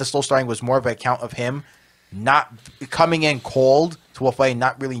seemed like the slow starting was more of an account of him not coming in cold to a fight,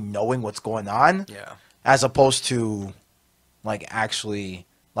 not really knowing what's going on. Yeah. As opposed to actually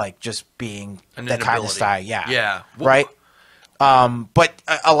just being that kind of style. Yeah. Yeah. Right? But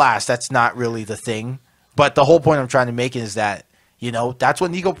alas, that's not really the thing. But the whole point I'm trying to make is that, that's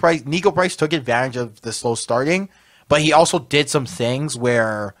what Nico Price took advantage of the slow starting, but he also did some things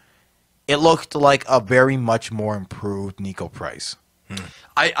where it looked like a very much more improved Nico Price.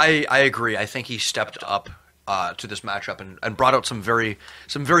 I agree. I think he stepped up to this matchup and brought out some very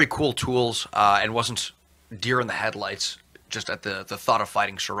cool tools and wasn't deer in the headlights just at the thought of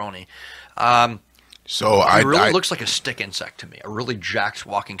fighting Cerrone. So he really looks like a stick insect to me, a really jacked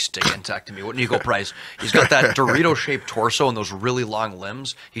walking stick insect to me. What Nico Price? He's got that Dorito-shaped torso and those really long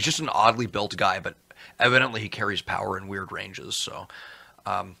limbs. He's just an oddly built guy, but evidently he carries power in weird ranges. So,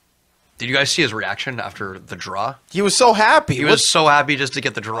 did you guys see his reaction after the draw? He was so happy. He was so happy just to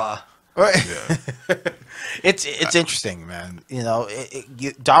get the draw. Right. Yeah. It's interesting, man. Donald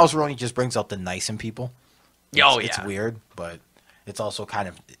Cerrone just brings out the nice in people. It's weird, but it's also kind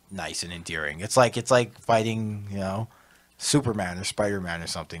of nice and endearing. It's like fighting, Superman or Spider-Man or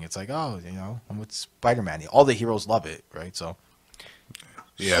something. It's like, I'm with Spider-Man. All the heroes love it, right? So,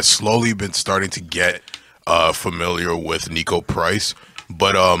 yeah, slowly been starting to get familiar with Nico Price.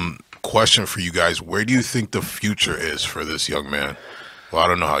 But question for you guys: where do you think the future is for this young man? Well, I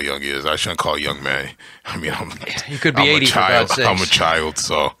don't know how young he is. I shouldn't call a young man. I mean, he could be 80 for God's sakes. I'm a child,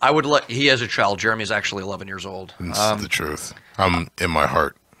 so I would let. He is a child. Jeremy's actually 11 years old. That's the truth. I'm in my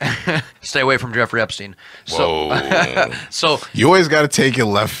heart. Stay away from Jeffrey Epstein. Whoa! So you always got to take it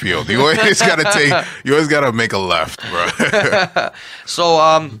left field. You always got to make a left, bro.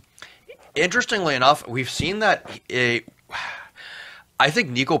 So, interestingly enough, we've seen that. I think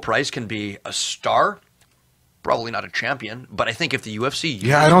Nico Price can be a star. Probably not a champion, but I think if the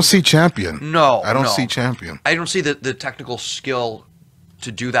UFC... I don't see champion. No, I don't see champion. I don't see the technical skill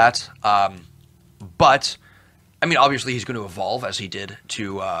to do that. But, I mean, obviously he's going to evolve as he did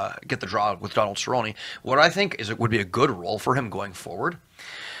to get the draw with Donald Cerrone. What I think is it would be a good role for him going forward.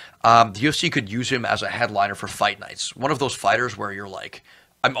 The UFC could use him as a headliner for fight nights. One of those fighters where you're like,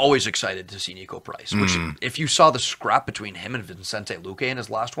 I'm always excited to see Nico Price. Which, if you saw the scrap between him and Vicente Luque in his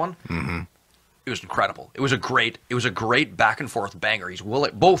last one... Mm-hmm. It was incredible. It was a great back and forth banger. He's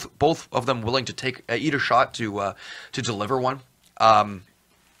willing, both of them willing to eat a shot to deliver one.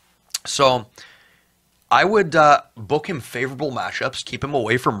 So I would book him favorable matchups, keep him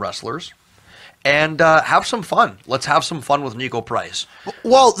away from wrestlers, and have some fun. Let's have some fun with Nico Price.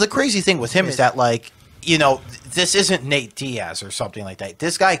 Well, the crazy thing with him is that, this isn't Nate Diaz or something like that.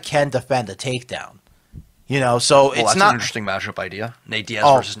 This guy can defend a takedown. So it's that's not an interesting matchup idea. Nate Diaz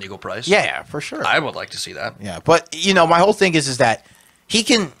versus Nico Price. Yeah, for sure. I would like to see that. Yeah, but my whole thing is that he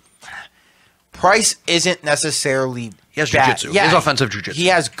can. Price isn't necessarily. He has jiu-jitsu. Yeah, he has offensive jiu-jitsu. He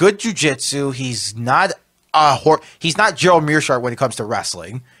has good jiu-jitsu. He's not he's not Gerald Mearshart when it comes to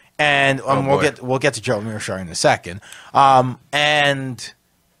wrestling, and we'll get to Gerald Mearshart in a second.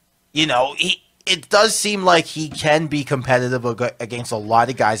 It does seem like he can be competitive against a lot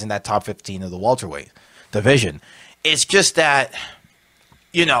of guys in that top 15 of the welterweight division. It's just that,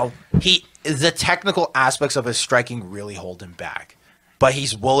 the technical aspects of his striking really hold him back. But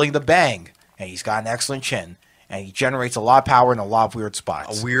he's willing to bang, and he's got an excellent chin, and he generates a lot of power in a lot of weird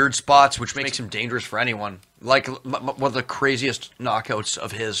spots. Which makes him dangerous for anyone. Like, one of the craziest knockouts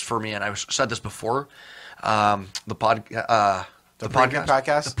of his for me, and I said this before, the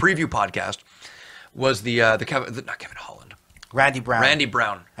preview podcast was not Kevin Holland. Randy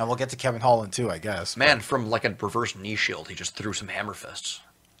Brown. And we'll get to Kevin Holland too, I guess. Man, from like a reverse knee shield, he just threw some hammer fists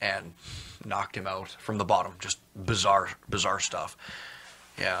and knocked him out from the bottom. Just bizarre stuff.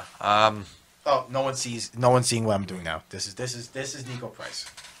 Yeah. No one's seeing what I'm doing now. This is Nico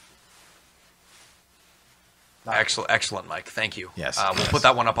Price. Excellent, Mike. Thank you. Yes. We'll put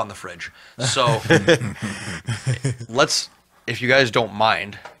that one up on the fridge. So if you guys don't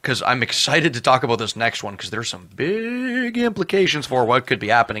mind, because I'm excited to talk about this next one, because there's some big implications for what could be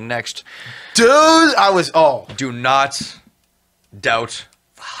happening next. Dude, do not doubt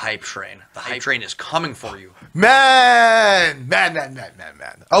the hype train. The hype train is coming for you. Man.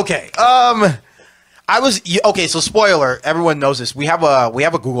 Okay. So spoiler, everyone knows this. We have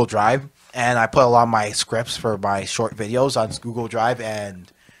a Google Drive, and I put a lot of my scripts for my short videos on Google Drive,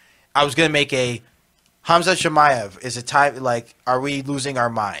 and I was going to make a Hamza Chimaev, is it time, are we losing our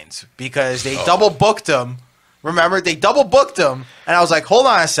minds? Because they double booked him. Remember, they double booked him. And I was like, hold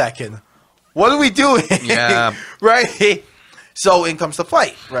on a second. What are we doing? Yeah. Right? So in comes the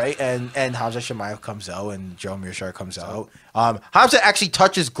fight, right? And Hamza Chimaev comes out and Joe Mearshart comes out. Hamza actually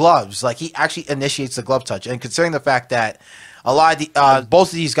touches gloves. He actually initiates the glove touch. And considering the fact that a lot of both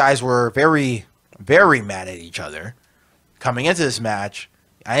of these guys were very, very mad at each other coming into this match,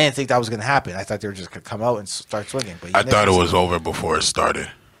 I didn't think that was going to happen. I thought they were just going to come out and start swinging. But I thought it was over before it started.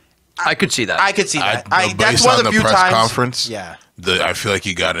 I could see that. That's one of the few press times. Conference, yeah. I feel like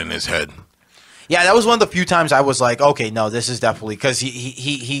he got in his head. Yeah, that was one of the few times I was like, okay, no, this is definitely because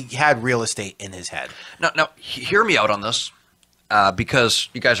he had real estate in his head. Now, hear me out on this, because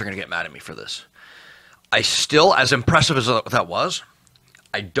you guys are going to get mad at me for this. I still, as impressive as that was,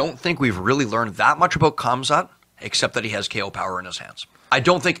 I don't think we've really learned that much about Khamzat, except that he has KO power in his hands. I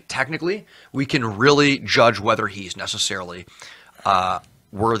don't think technically we can really judge whether he's necessarily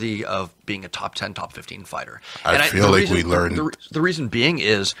worthy of being a top 10, top 15 fighter. I feel like we learned. The reason being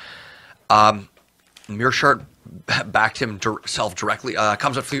is Mearshart backed himself directly.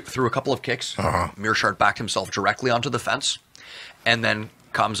 Comes up through a couple of kicks. Mearshart backed himself directly onto the fence, and then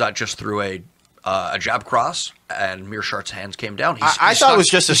Kamzat just threw a jab cross, and Mearshart's hands came down. I thought it was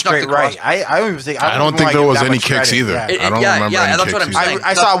just a straight right. I don't even think. I don't think there was any kicks either. Yeah. I don't remember any that's what kicks I'm either. saying.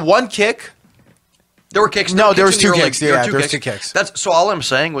 I saw one kick. There were kicks. No, there was in the two early- kicks. there were Yeah, two there was kicks. two kicks. That's so. All I'm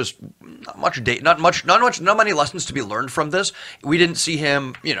saying was not many lessons to be learned from this. We didn't see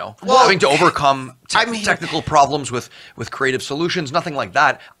him, having to overcome technical problems with creative solutions. Nothing like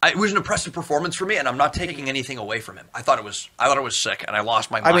that. It was an impressive performance for me, and I'm not taking anything away from him. I thought it was sick, and I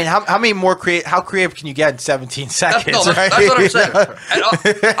lost my mind. I mean, how many more how creative can you get in 17 seconds? That's what I'm saying.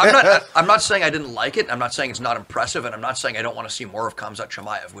 And, I'm not saying I didn't like it. I'm not saying it's not impressive, and I'm not saying I don't want to see more of Kamzat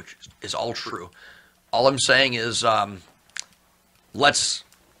Chimaev, which is all true. All I'm saying is let's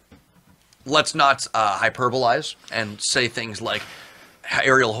not hyperbolize and say things like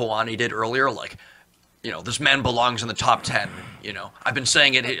Ariel Helwani did earlier, like, this man belongs in the top 10. I've been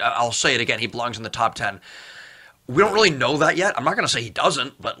saying it. I'll say it again. He belongs in the top 10. We don't really know that yet. I'm not going to say he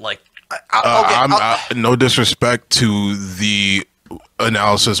doesn't, but like, no disrespect to the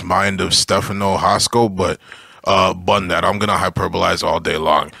analysis mind of Stefano Hosko, but bun that. I'm gonna hyperbolize all day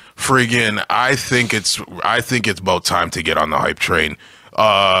long. Friggin', I think it's about time to get on the hype train.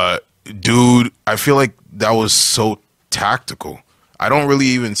 Dude, I feel like that was so tactical. I don't really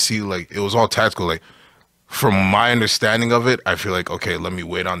even see, like, it was all tactical. Like, from my understanding of it, I feel like, okay, let me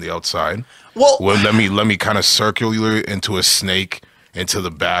wait on the outside. Well, let me kind of circular into a snake into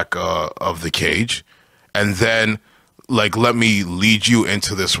the back of the cage, and then like let me lead you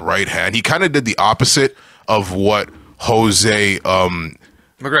into this right hand. He kind of did the opposite of what Jose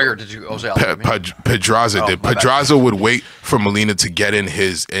McGregor did you Jose Pedraza did. Pedraza would wait for Molina to get in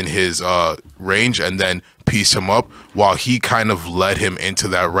his range and then piece him up, while he kind of led him into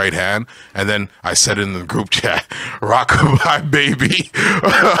that right hand. And then I said in the group chat, rockabye baby,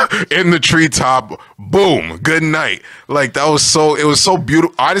 in the treetop, boom, good night. Like, it was so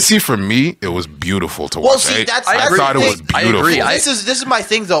beautiful. Honestly, for me, it was beautiful to watch. Well, see, I thought it was beautiful. I agree. This is my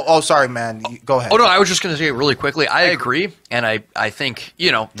thing, though. Oh, sorry, man. Go ahead. Oh, no, I was just going to say really quickly. I agree, and I think,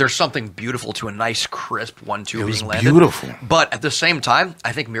 there's something beautiful to a nice, crisp 1-2 being landed. Beautiful. But at the same time,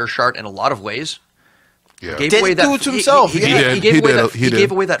 I think Mearshart, in a lot of ways, gave away that. Do it to himself. He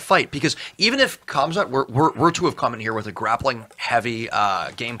gave away that fight, because even if Kamzat were to have come in here with a grappling heavy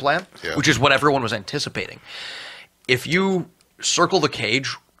game plan, which is what everyone was anticipating, if you circle the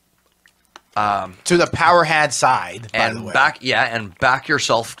cage to the power hand side, and by the way, back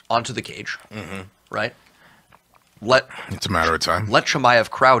yourself onto the cage, right? It's a matter of time. Let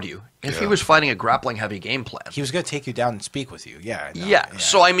Chimaev crowd you. If he was fighting a grappling heavy game plan, he was going to take you down and speak with you. Yeah.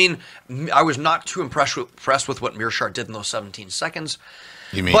 So I mean, I was not too impressed with what Mearshart did in those 17 seconds.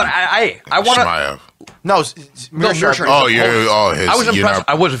 You mean? But I want to. No, Mearshart. Oh, yeah. I was impressed.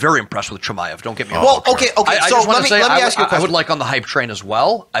 I was very impressed with Chimaev. Don't get me wrong. Well, okay. So let me ask you a question. I would like on the hype train as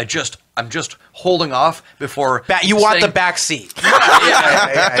well. I'm just holding off before. You want the back seat.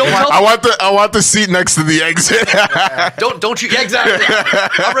 I want the seat next to the exit. Don't you? Yeah, exactly.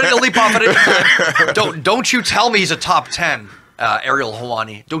 I'm ready to leap off at any time. Don't you tell me he's a top 10, Ariel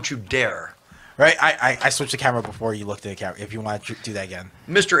Helwani. Don't you dare. Right, I switched the camera before you looked at the camera. If you want to do that again,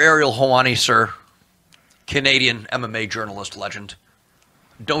 Mr. Ariel Helwani, sir, Canadian MMA journalist legend.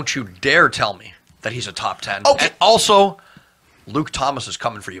 Don't you dare tell me that he's a top 10. Okay. And also, Luke Thomas is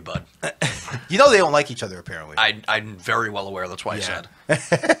coming for you, bud. They don't like each other, apparently. I'm very well aware. That's why I said.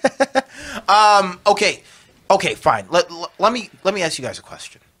 Okay, fine. Let me ask you guys a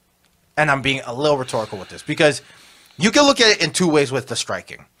question, and I'm being a little rhetorical with this, because you can look at it in two ways with the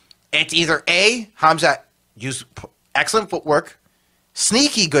striking. It's either A, Hamzat used excellent footwork,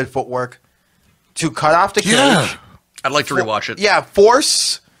 sneaky good footwork to cut off the cage. I'd like to rewatch it. Yeah,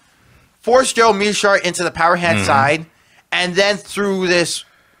 force Joe Mearshart into the power hand side, and then through this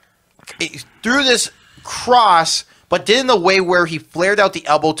cross, but did in the way where he flared out the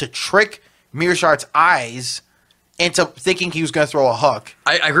elbow to trick Mearshart's eyes into thinking he was going to throw a hook.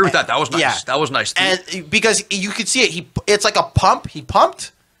 I agree with that. That was nice. Yeah. That was nice. And because you could see it, it's like a pump. He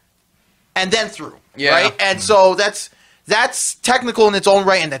pumped and then threw. Yeah. Right? And so that's technical in its own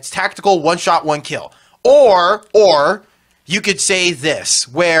right, and that's tactical, one shot, one kill. Or you could say this,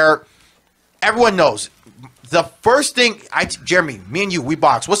 where everyone knows the first thing Jeremy, me and you, we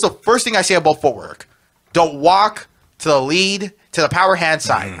box. What's the first thing I say about footwork? Don't walk to the lead to the power hand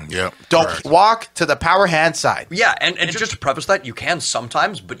side. Don't walk to the power hand side. Yeah, and just to preface that, you can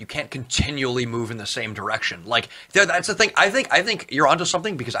sometimes, but you can't continually move in the same direction. Like, that's the thing. I think you're onto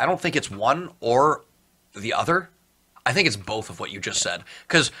something, because I don't think it's one or the other. I think it's both of what you just said,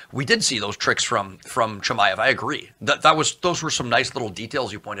 because we did see those tricks from Chimaev. I agree. Those were some nice little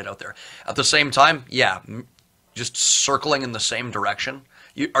details you pointed out there. At the same time, yeah, just circling in the same direction.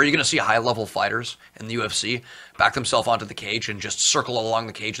 Are you going to see high-level fighters in the UFC back themselves onto the cage and just circle along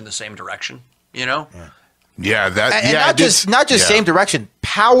the cage in the same direction? You know? Yeah, that And yeah, not just same direction,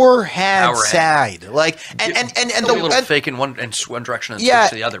 power hand side. Like and a little fake in one direction and switch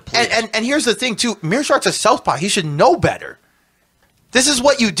to the other. Please. And here's the thing too. Meerschaert's a southpaw. He should know better. This is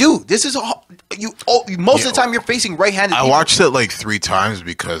what you do. This is most of the time you're facing right-handed. I watched it like 3 times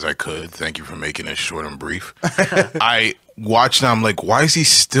because I could. Thank you for making it short and brief. I watched it. I'm like, why is he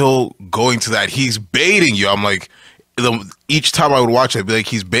still going to that? He's baiting you. I'm like, each time I would watch it, I'd be like,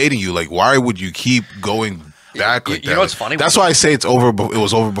 he's baiting you. Like, why would you keep going back like that? You know what's funny? That's why I say it's over. It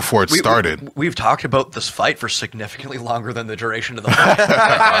was over before it started. We've talked about this fight for significantly longer than the duration of the fight.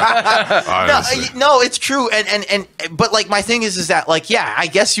 No, it's true. But like my thing is that like, yeah, I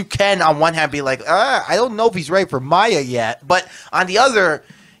guess you can on one hand be like, I don't know if he's ready for Maia yet, but on the other,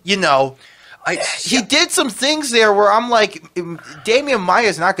 you know. He did some things there where I'm like, Damian Maia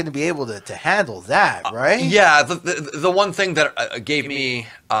is not going to be able to handle that, right? Yeah, the one thing that gave me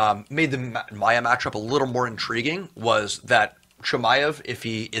made the Maia matchup a little more intriguing was that Chimaev, if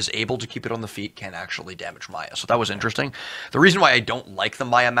he is able to keep it on the feet, can actually damage Maia. So that was interesting. The reason why I don't like the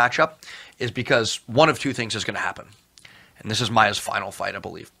Maia matchup is because one of two things is going to happen, and this is Maia's final fight, I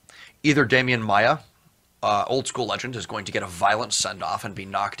believe. Either Damian Maia, old school legend, is going to get a violent send-off and be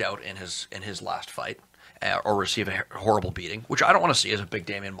knocked out in his last fight, or receive a horrible beating, which I don't want to see as a big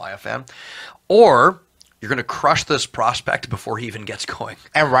Damian Maia fan. Or you're going to crush this prospect before he even gets going.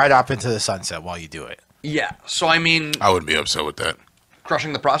 And ride off into the sunset while you do it. Yeah, so I mean... I wouldn't be upset with that.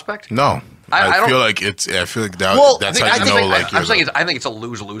 Crushing the prospect? No. I feel like that's I'm saying I think it's a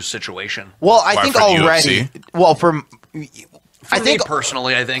lose-lose situation. Well, I think already... Well, I think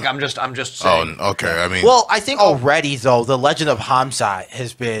personally, I'm just saying. Oh, okay. I mean, well, I think already though, the legend of Khamzat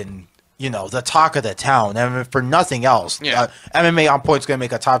has been, the talk of the town, and for nothing else, MMA on Point's going to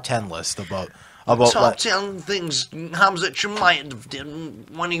make a top 10 list about top 10 things Khamzat Chimaev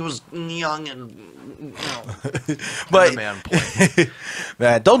did when he was young and but MMA on Point.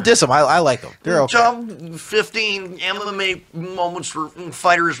 Man, don't diss them. I like them. They're okay. Top 15 MMA moments where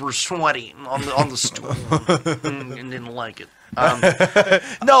fighters were sweaty on the stool and didn't like it.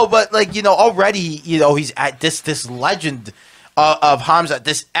 No, but already, he's at this legend of Khamzat,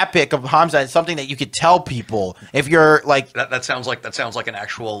 this epic of Khamzat, something that you could tell people if you're like that sounds like an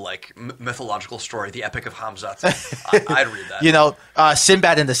actual mythological story, the epic of Khamzat. I'd read that.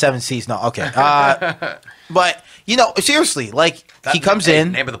 Sinbad in the Seven Seas. No, okay. But seriously, he comes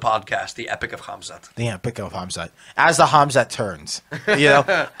in. Name of the podcast, the epic of Khamzat. The epic of Khamzat, as the Khamzat turns.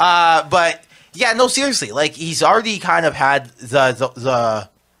 But. Yeah, no, seriously. He's already kind of had the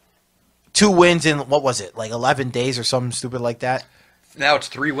 2 wins in, 11 days or something stupid like that? Now it's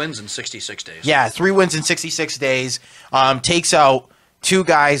 3 wins in 66 days. Yeah, 3 wins in 66 days. Takes out 2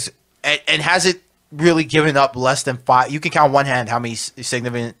 guys and hasn't really given up less than 5. You can count one hand how many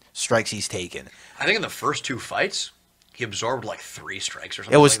significant strikes he's taken. I think in the first 2 fights, he absorbed 3 strikes or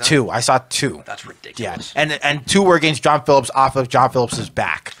something. It was like that. 2. I saw 2. That's ridiculous. Yeah, and 2 were against John Phillips off of John Phillips's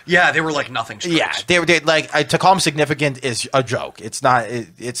back. Yeah, they were nothing strikes. Yeah, they were to call him significant is a joke. It's not.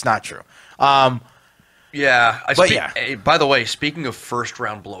 It's not true. Yeah, by the way, speaking of first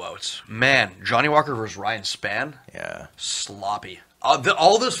round blowouts, man, Johnny Walker versus Ryan Spann. Yeah, sloppy.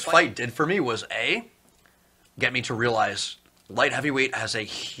 All this fight did for me was get me to realize light heavyweight has a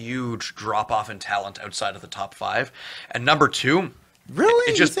huge drop-off in talent outside of the top 5. And number 2...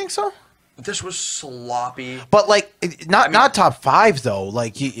 Really? You think so? This was sloppy. But, not top 5, though.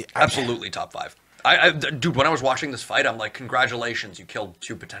 Absolutely top 5. Dude, when I was watching this fight, I'm like, congratulations, you killed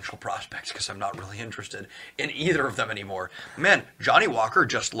 2 potential prospects, because I'm not really interested in either of them anymore. Man, Johnny Walker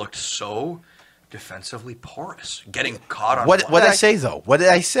just looked so... defensively porous, getting caught on. What did I say though? What did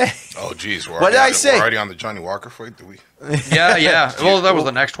I say? Oh, geez, what did I say? We're already on the Johnny Walker fight, do we? Yeah. Well, that was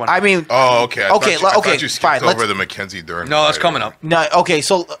the next one. I mean, okay, I thought you skipped fine. over the Mackenzie Dern. No, that's coming up. No, okay.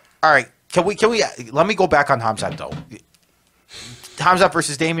 So, all right, can we? Let me go back on Khamzat though. Khamzat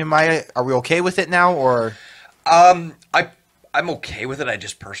versus Damian Maia. Are we okay with it now, or? I'm okay with it. I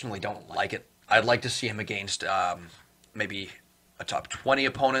just personally don't like it. I'd like to see him against maybe a top 20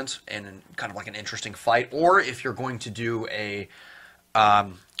 opponent and kind of an interesting fight, or if you're going to do a top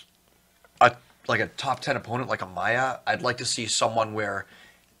 10 opponent like a Maia, I'd like to see someone where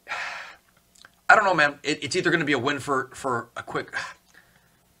I don't know, man. It's either going to be a win for a quick.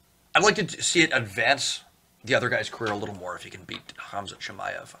 I'd like to see it advance the other guy's career a little more if he can beat Khamzat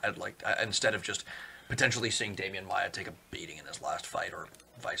Chimaev. I'd like instead of just potentially seeing Damian Maia take a beating in his last fight, or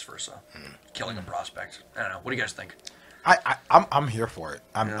vice versa, killing a prospect. I don't know. What do you guys think? I'm here for it.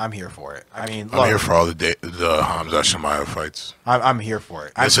 I'm here for it. I mean, I'm here for all the Hamza Chimaev fights. I'm here for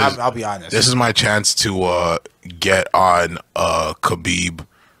it. I'll be honest. This is my chance to get on a Khabib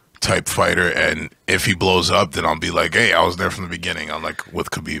type fighter, and if he blows up, then I'll be like, hey, I was there from the beginning. I'm like with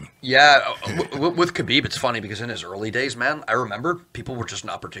Khabib. Yeah, with Khabib, it's funny because in his early days, man, I remember people were just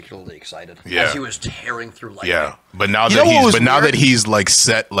not particularly excited as he was tearing through lightning. Yeah, but now that he's like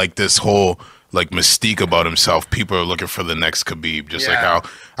set like this whole like mystique about himself, people are looking for the next Khabib, just like how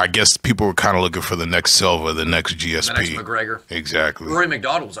I guess people were kind of looking for the next Silva, the next GSP, the next McGregor. Exactly. Rory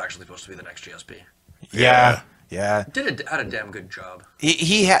McDonald was actually supposed to be the next GSP. Yeah. Had a damn good job.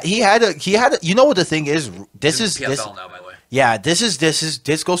 He had a you know what the thing is, this PFL now, by the way. Yeah,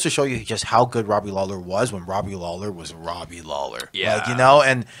 this goes to show you just how good Robbie Lawler was when Robbie Lawler was Robbie Lawler. Yeah.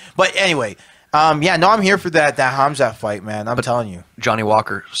 Like, but anyway, I'm here for that Hamzat fight, man. I'm telling you. Johnny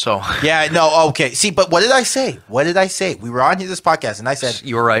Walker, so. Yeah, no, okay. See, but what did I say? We were on this podcast and I said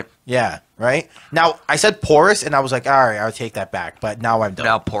you were right. Yeah, right? Now, I said porous and I was like, all right, I'll take that back, but now I'm done.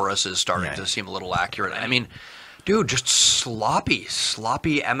 Now porous is starting to seem a little accurate. I mean, dude, just sloppy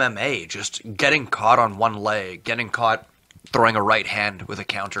MMA, just getting caught on one leg, getting caught throwing a right hand with a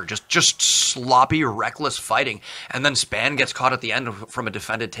counter, just sloppy, reckless fighting. And then Spann gets caught at the end from a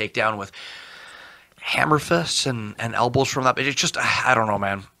defended takedown with hammer fists and elbows from that. It's just, I don't know,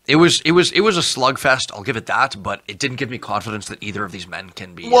 man. It was a slugfest, I'll give it that, but it didn't give me confidence that either of these men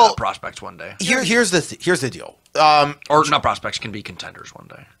can be prospects one day. Here's the deal. Or not prospects, can be contenders one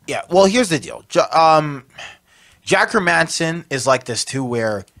day. Yeah, well, here's the deal. Jack Hermanson is like this too,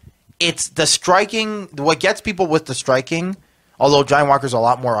 where it's the striking. What gets people with the striking, although Johnny Walker's a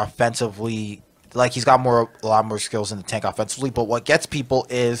lot more offensively, like he's got a lot more skills in the tank offensively. But what gets people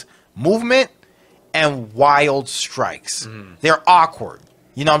is movement and wild strikes. They're awkward.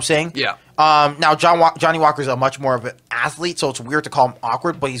 You know what I'm saying? Yeah. Now Johnny Walker's a much more of an athlete, so it's weird to call him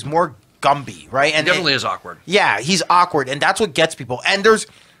awkward, but he's more Gumby, right? And he definitely is awkward. Yeah, he's awkward, and that's what gets people. And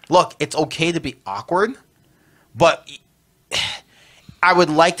look, it's okay to be awkward, but I would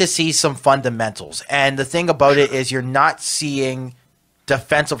like to see some fundamentals. And the thing about it is you're not seeing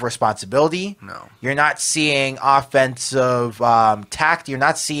defensive responsibility. No. You're not seeing offensive tact. You're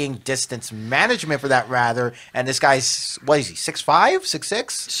not seeing distance management for that, rather. And this guy's, what is he, 6'5",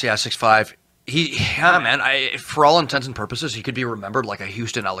 6'6"? Yeah, 6'5". Man, for all intents and purposes, he could be remembered like a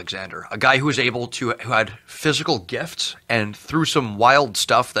Houston Alexander, a guy who had physical gifts and threw some wild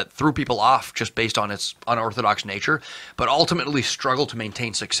stuff that threw people off just based on its unorthodox nature, but ultimately struggled to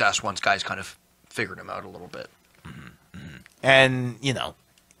maintain success once guys kind of figured him out a little bit. And,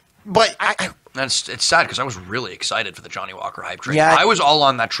 but it's sad because I was really excited for the Johnny Walker hype train. Yeah, I was all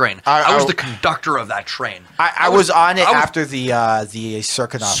on that train. I was the conductor of that train. I was on it after the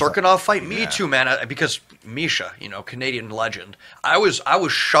Serkinov fight. Me too, man. Because Misha, Canadian legend. I was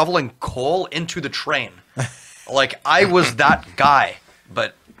shoveling coal into the train, like I was that guy.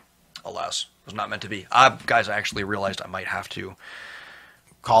 But alas, it was not meant to be. Guys, I actually realized I might have to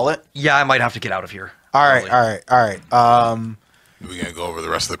call it. Yeah, I might have to get out of here. All right. We gonna go over the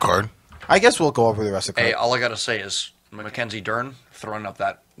rest of the card? I guess we'll go over the rest of the card. Hey, all I gotta say is Mackenzie Dern throwing up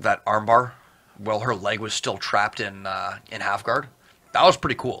that armbar while her leg was still trapped in half guard. That was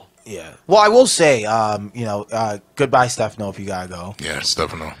pretty cool. Yeah. Well, I will say, goodbye, Stefano, if you gotta go. Yeah,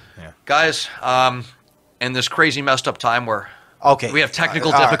 Stefano. Yeah. Guys, in this crazy messed up time where we have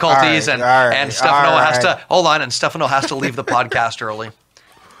technical difficulties and Stefano has to hold on, and Stefano has to leave the podcast early.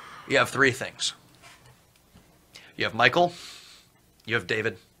 You have three things. You have Michael, you have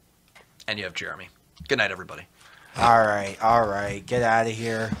David, and you have Jeremy. Good night, everybody. All right. Get out of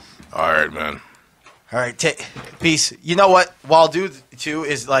here. All right, man. All right, peace. You know what? What I'll do too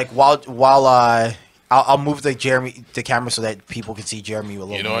is like I'll move the camera so that people can see Jeremy a little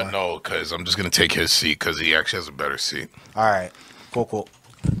more. You know what? No, because I'm just gonna take his seat because he actually has a better seat. All right, cool.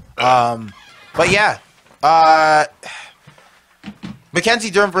 But yeah, Mackenzie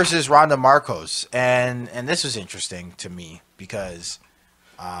Dern versus Ronda Marcos, and this was interesting to me because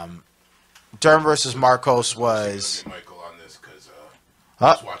Dern versus Marcos was. Michael on this because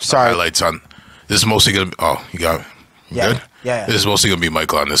sorry. Highlights on this is mostly gonna. Oh, you got it. Good? Yeah. This is mostly gonna be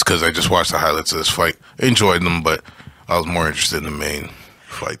Michael on this because I just watched the highlights of this fight. I enjoyed them, but I was more interested in the main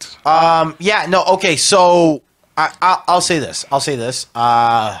fights. Yeah. No. Okay. So I'll say this.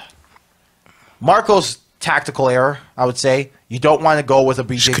 Marcos tactical error. I would say you don't want to go with a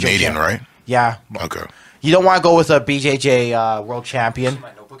BJJ. He's Canadian, right? Yeah. Okay. You don't want to go with a BJJ world champion.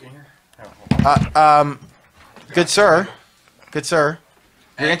 My notebook in here? Good sir.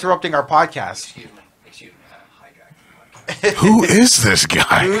 You're interrupting our podcast. Excuse me. Who is this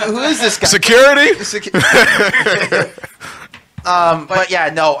guy? Who is this guy? Security? But yeah,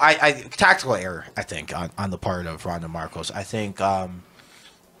 no, I tactical error, I think, on the part of Ronda Marcos. I think,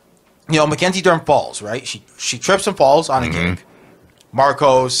 Mackenzie Dern falls, right? She trips and falls on a kick.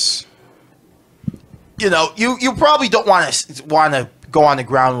 Marcos, you probably don't want to go on the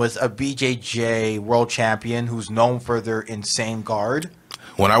ground with a BJJ world champion who's known for their insane guard.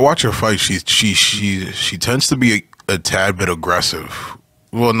 When I watch her fight, she tends to be a tad bit aggressive.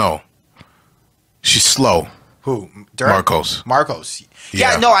 Well, no, she's slow. Who? Dern? Marcos.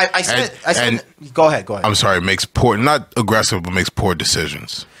 Yeah, no, I said. Go ahead. I'm sorry. Makes poor, not aggressive, but makes poor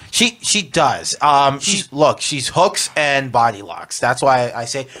decisions. She does. She's hooks and body locks. That's why I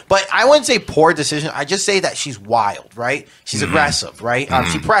say. But I wouldn't say poor decision. I just say that she's wild, right? She's aggressive, right?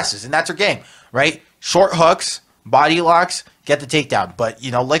 She presses, and that's her game, right? Short hooks, body locks, get the takedown. But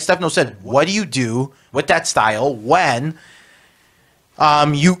like Stefano said, what do you do with that style when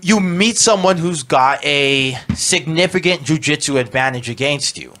you meet someone who's got a significant jiu-jitsu advantage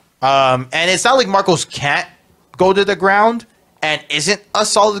against you? And it's not like Marcos can't go to the ground and isn't a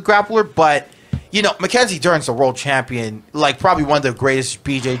solid grappler, but Mackenzie Dern's the world champion, like probably one of the greatest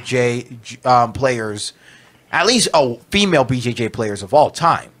BJJ players, at least female BJJ players of all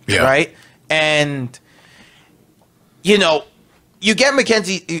time, right? And you get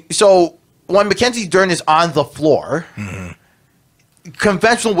Mackenzie. So when Mackenzie Dern is on the floor,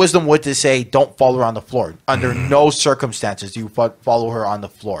 conventional wisdom would to say don't follow her on the floor under no circumstances. Do you follow her on the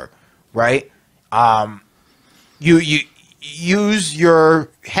floor, right? You use your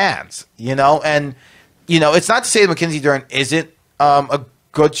hands, and it's not to say that Mackenzie Dern isn't a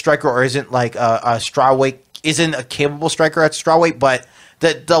good striker or isn't like a strawweight, isn't a capable striker at strawweight, but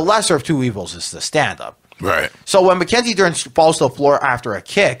the lesser of two evils is the stand up. Right. So when Mackenzie Dern falls to the floor after a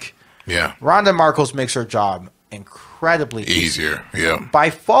kick, Ronda Marcos makes her job incredibly easier. By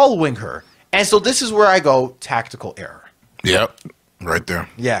following her. And so this is where I go tactical error. Yep. Right there.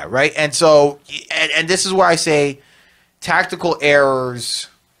 Yeah, right. And so and this is where I say tactical errors,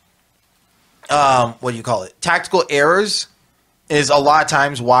 what do you call it? Tactical errors is a lot of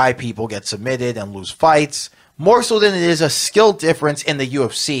times why people get submitted and lose fights, more so than it is a skill difference in the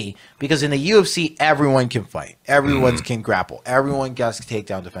UFC, because in the UFC, everyone can fight. Everyone can grapple. Everyone gets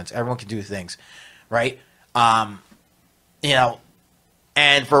takedown defense. Everyone can do things, right? And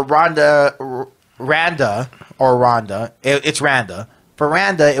for Ronda, it's Randa. For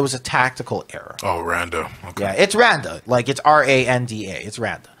Randa, it was a tactical error. Oh, Randa. Okay. Yeah, it's Randa. Like, it's Randa. It's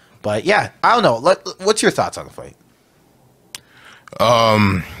Randa. But, yeah, I don't know. What's your thoughts on the fight?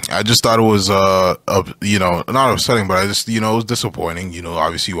 I just thought it was, not upsetting, but I just, it was disappointing.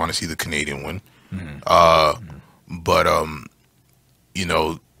 Obviously you want to see the Canadian win. But,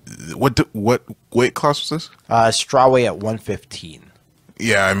 what weight class was this? Strawweight at 115.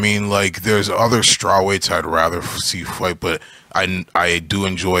 Yeah, I mean, like, there's other strawweights I'd rather see fight, but I do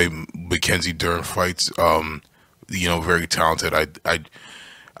enjoy Mackenzie Dern fights. Very talented.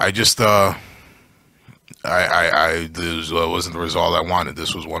 I just this wasn't the result I wanted.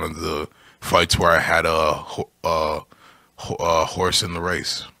 This was one of the fights where I had a horse in the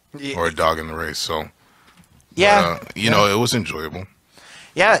race or a dog in the race. So it was enjoyable.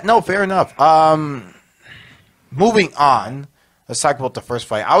 Yeah, no, fair enough. Moving on, let's talk about the first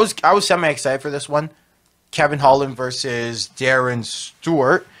fight. I was semi excited for this one. Kevin Holland versus Darren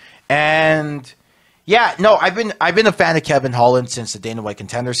Stewart, and I've been a fan of Kevin Holland since the Dana White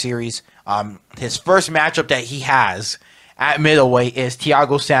Contender Series. His first matchup that he has at middleweight is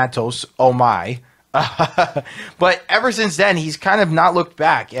Thiago Santos. Oh my! But ever since then, he's kind of not looked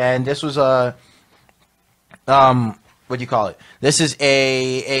back, and this was a what do you call it? This is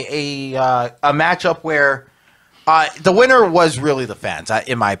a matchup where the winner was really the fans,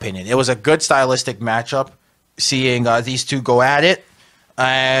 in my opinion. It was a good stylistic matchup, seeing these two go at it,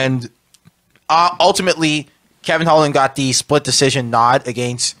 and ultimately, Kevin Holland got the split decision nod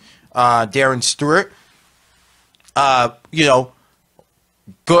against Darren Stewart.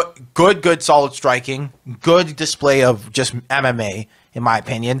 Good, solid striking, good display of just MMA, in my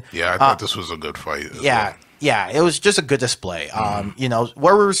opinion. Yeah, I thought this was a good fight. Yeah, it was just a good display. What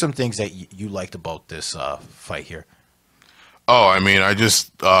were some things that you liked about this fight here? Oh, I mean, I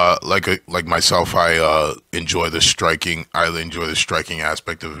just like myself, I enjoy the striking. I enjoy the striking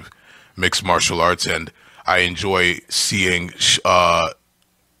aspect of mixed martial arts, and I enjoy seeing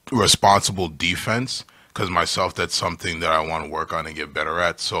responsible defense, because myself, that's something that I want to work on and get better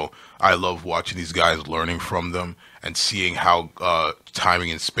at. So I love watching these guys, learning from them, and seeing how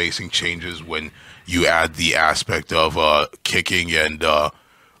timing and spacing changes when you add the aspect of kicking and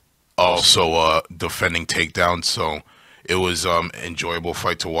also defending takedowns. So it was enjoyable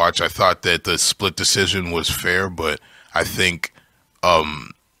fight to watch. I thought that the split decision was fair, but I think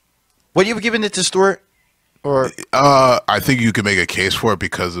What you given it to Stewart? Or I think you can make a case for it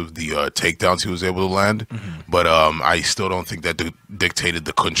because of the takedowns he was able to land, but I still don't think that dictated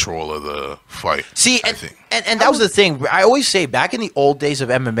the control of the fight. see, and that was the thing. I always say back in the old days of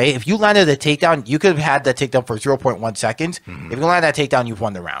MMA, if you landed a takedown, you could have had that takedown for 0.1 seconds. If you land that takedown, you've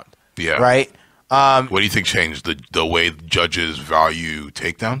won the round. Yeah. Right. What do you think changed the way judges value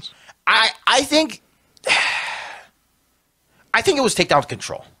takedowns? I think it was takedown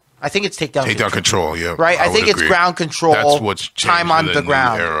control. I think it's takedown control. Yeah, right. I think it's agree. ground control. That's what's changed time on the new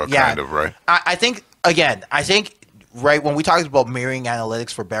ground. era, Yeah, kind of, right? I think right when we talked about mirroring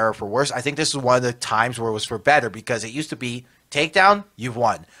analytics for better or for worse, I think this is one of the times where it was for better because it used to be takedown, you've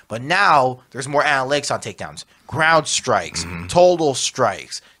won, but now there's more analytics on takedowns, ground strikes, total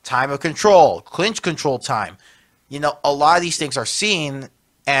strikes, time of control, clinch control time. You know, a lot of these things are seen.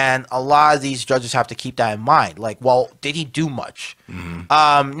 And a lot of these judges have to keep that in mind. Like, well, did he do much?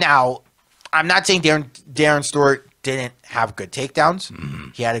 Now, I'm not saying Darren Stewart didn't have good takedowns.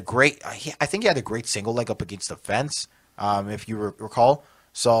 He had a great, I think he had a great single leg up against the fence, if you recall.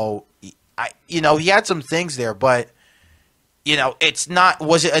 So, he had some things there, but it's not.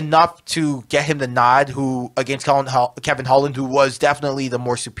 Was it enough to get him the nod? Who against Kevin Holland, who was definitely the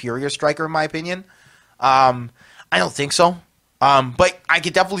more superior striker in my opinion? I don't think so. But I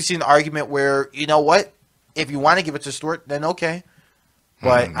could definitely see an argument where, you know what, if you want to give it to Stewart, then okay.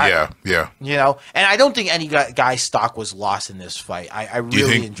 But yeah. And I don't think any guy's stock was lost in this fight. I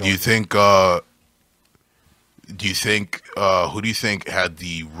really enjoyed it. Do you think who do you think had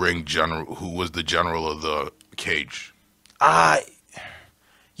the ring general? Who was the general of the cage?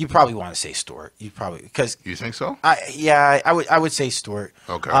 You probably want to say Stewart. You probably because you think so? I would say Stewart.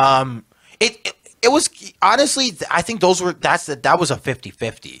 Okay. It was honestly, I think that was a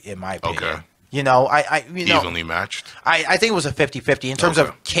 50-50 in my opinion. Okay. Evenly matched. I think it was a 50-50 in terms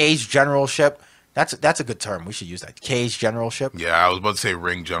of cage generalship. That's a good term. We should use that. Cage generalship. Yeah, I was about to say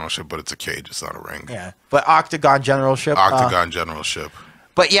ring generalship, but it's a cage. It's not a ring. Yeah, but octagon generalship. Generalship.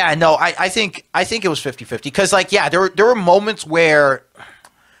 But yeah, no, I think it was 50-50 because there were moments where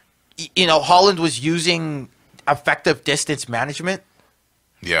Holland was using effective distance management.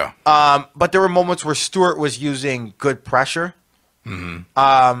 Yeah. But there were moments where Stewart was using good pressure. And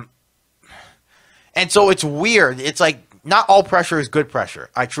so it's weird. It's like not all pressure is good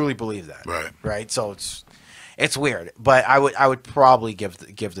pressure. I truly believe that. Right. Right. So it's weird. But I would probably give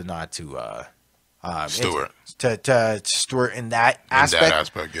the nod to Stewart. To Stewart in that aspect. In that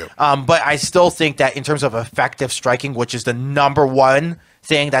aspect, yeah. But I still think that in terms of effective striking, which is the number one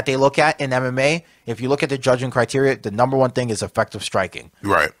thing that they look at in MMA, if you look at the judging criteria, the number one thing is effective striking.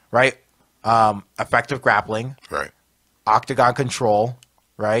 Right. Right? Effective grappling. Right. Octagon control.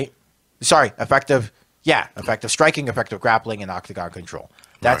 Right? Sorry, effective striking, effective grappling, and octagon control.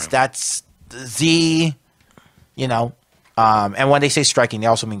 That's the, and when they say striking, they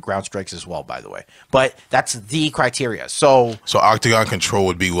also mean ground strikes as well, by the way. But that's the criteria. So octagon control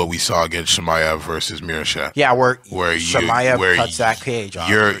would be what we saw against Chimaev versus Mirsha. Yeah, where Chimaev cuts that cage off.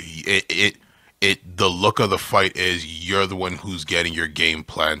 The look of the fight is you're the one who's getting your game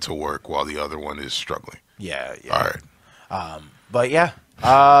plan to work while the other one is struggling. Yeah. All right. But yeah.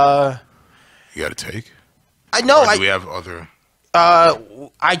 You got a take? I know. Do we have other?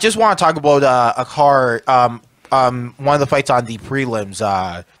 I just want to talk about a card. One of the fights on the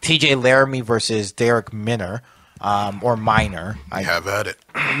prelims, T.J. Laramie versus Derek Minner, or Minor. I have at it.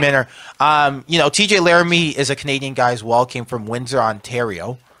 Minner. T.J. Laramie is a Canadian guy as well. Came from Windsor,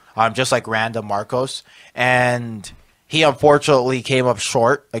 Ontario, just like Randa Marcos, and he unfortunately came up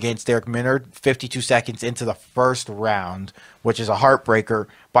short against Derek Minner, 52 seconds into the first round, which is a heartbreaker.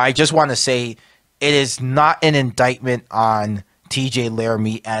 But I just want to say it is not an indictment on T.J.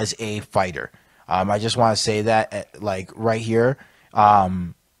 Laramie as a fighter. I just want to say that, right here.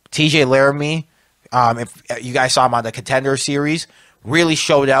 T.J. Laramie, if you guys saw him on the Contender Series, really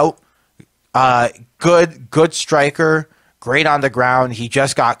showed out. Good striker, great on the ground. He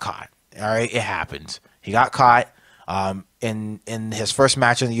just got caught. All right, it happens. He got caught in his first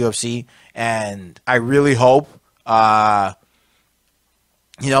match in the UFC, and I really hope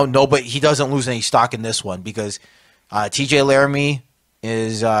nobody he doesn't lose any stock in this one because T.J. Laramie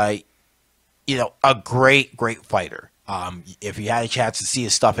is a great fighter. If you had a chance to see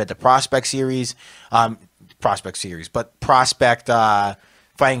his stuff at the Prospect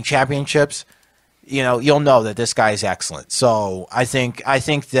Fighting Championships, you'll know that this guy is excellent. So I think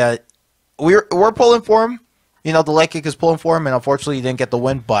that we're pulling for him. The leg kick is pulling for him, and unfortunately he didn't get the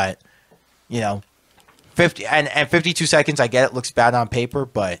win. But 52 seconds. I get it looks bad on paper,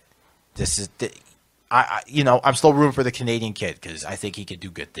 but this is I'm still rooting for the Canadian kid because I think he could do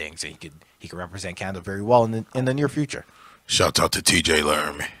good things and he could represent Canada very well in the near future. Shouts out to TJ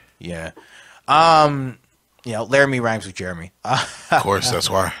Laramie. Yeah. Laramie rhymes with Jeremy. Of course, that's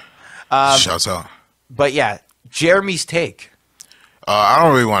why. Shouts out. But yeah, Jeremy's take. I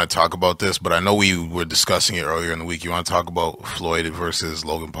don't really want to talk about this, but I know we were discussing it earlier in the week. You want to talk about Floyd versus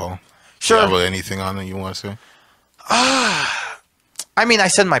Logan Paul? Sure. Do you have anything on it you want to say? I mean, I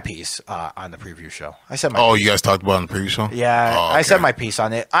said my piece on the preview show. You guys talked about it on the preview show? Yeah, okay. I said my piece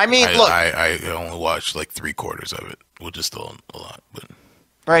on it. I mean, look. I only watched like 3/4 of it, which is still a lot, but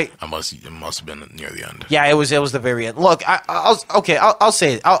right. it must have been near the end. Yeah, it was the very end. Look, I'll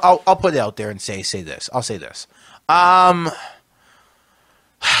say it. I'll put it out there and say this. I'll say this.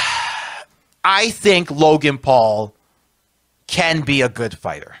 I think Logan Paul can be a good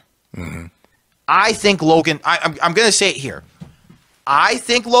fighter. Mm-hmm. I think Logan. I'm going to say it here. I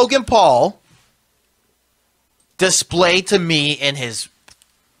think Logan Paul displayed to me in his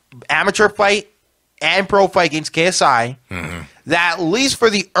amateur fight and pro fight against KSI that at least for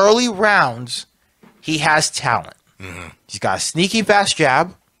the early rounds, he has talent. Mm-hmm. He's got a sneaky fast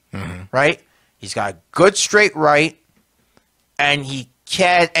jab, right? He's got a good straight right, and he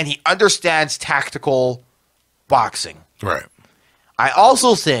understands tactical boxing. Right. I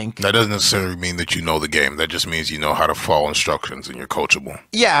also think that doesn't necessarily mean that you know the game. That just means you know how to follow instructions and you're coachable.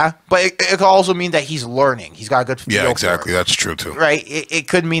 Yeah, but it could also mean that he's learning. He's got a good feel. Yeah, exactly. For it. That's true too. Right. It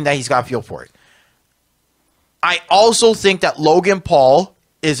could mean that he's got a feel for it. I also think that Logan Paul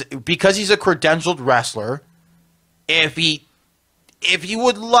is, because he's a credentialed wrestler, if he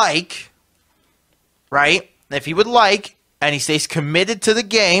would like, right? If he would like, and he stays committed to the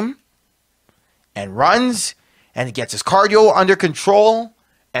game and runs and he gets his cardio under control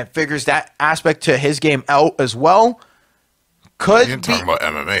and figures that aspect to his game out as well, could You're talking about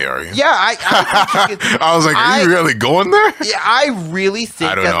MMA, are you? Yeah, I was like, are you really going there? Yeah, I really think.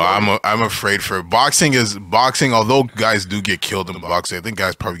 I don't know. I'm afraid for boxing. Although guys do get killed in boxing, I think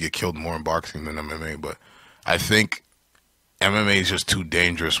guys probably get killed more in boxing than MMA. But I think MMA is just too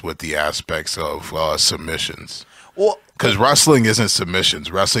dangerous with the aspects of submissions. Well, because wrestling isn't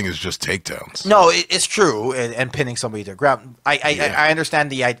submissions. Wrestling is just takedowns. No, it's true, and pinning somebody to the ground. I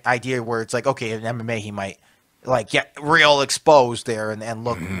understand the idea where it's like, okay, in MMA he might get real exposed there and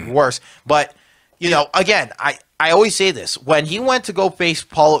look worse. But again, I always say this: when he went to go face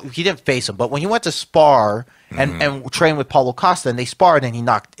Paulo, he didn't face him, but when he went to spar and train with Paulo Costa, and they sparred,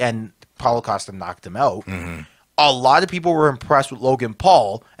 and Paulo Costa knocked him out. A lot of people were impressed with Logan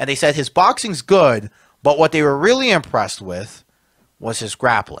Paul, and they said his boxing's good. But what they were really impressed with was his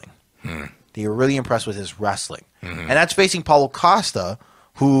grappling. They were really impressed with his wrestling. And that's facing Paulo Costa,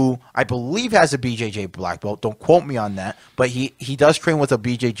 who I believe has a BJJ black belt. Don't quote me on that. But he does train with a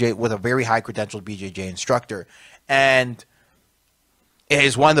BJJ, with a very high-credentialed BJJ instructor. And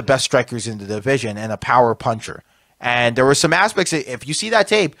is one of the best strikers in the division and a power puncher. And there were some aspects, if you see that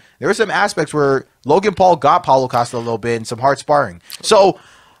tape, there were some aspects where Logan Paul got Paulo Costa a little bit in some hard sparring. So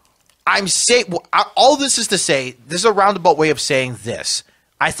I'm saying, all this is to say, this is a roundabout way of saying this.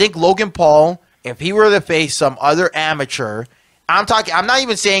 I think Logan Paul, if he were to face some other amateur, I'm not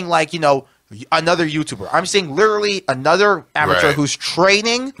even saying another YouTuber. I'm saying literally another amateur who's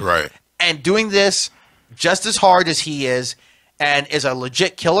training and doing this just as hard as he is and is a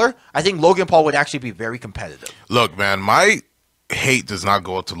legit killer. I think Logan Paul would actually be very competitive. Look, man, my hate does not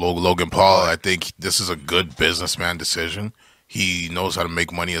go out to Logan Paul. I think this is a good businessman decision. He knows how to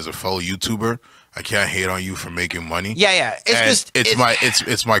make money as a fellow YouTuber. I can't hate on you for making money. Yeah.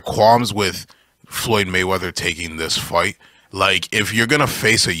 It's my qualms with Floyd Mayweather taking this fight. Like, if you're gonna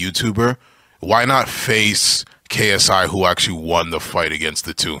face a YouTuber, why not face KSI, who actually won the fight against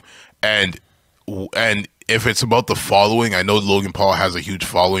the two? And if it's about the following, I know Logan Paul has a huge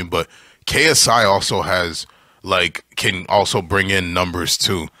following, but KSI also has can also bring in numbers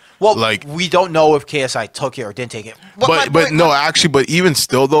too. Well, we don't know if KSI took it or didn't take it. But even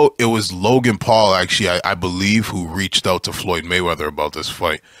still, though, it was Logan Paul, actually, I believe, who reached out to Floyd Mayweather about this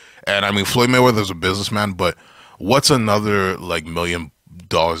fight. And, I mean, Floyd Mayweather's a businessman, but what's another, $1 million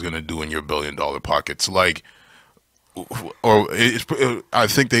going to do in your $1 billion pockets? I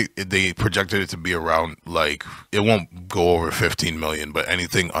think they projected it to be around, it won't go over 15 million, but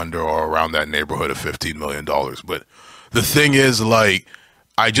anything under or around that neighborhood of $15 million. But the thing is,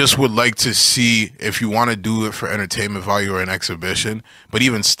 I just would like to see if you want to do it for entertainment value or an exhibition. But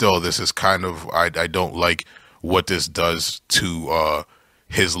even still, this is kind of, I don't like what this does to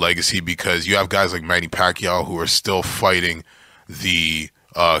his legacy, because you have guys like Manny Pacquiao who are still fighting the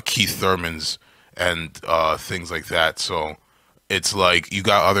Keith Thurmans and things like that. So it's like you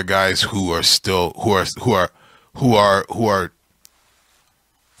got other guys who are still who are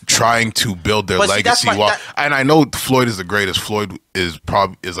trying to build their legacy. And I know Floyd is the greatest. Floyd is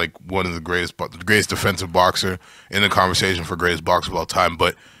like one of the greatest defensive boxer in the conversation for greatest boxer of all time.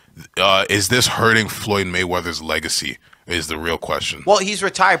 But is this hurting Floyd Mayweather's legacy? Is the real question. Well, he's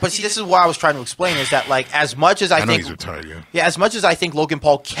retired, but see, this is what I was trying to explain: is that like as much as I think he's retired, as much as I think Logan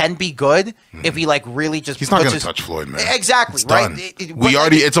Paul can be good, if he like really just he's not going to touch Floyd, man. Exactly, it's right? Done.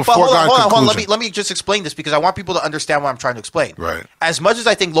 It's a foregone conclusion. Let me just explain this because I want people to understand what I'm trying to explain. Right. As much as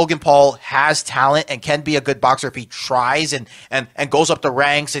I think Logan Paul has talent and can be a good boxer if he tries and goes up the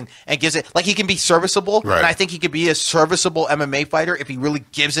ranks and gives it, like he can be serviceable, right. And I think he could be a serviceable MMA fighter if he really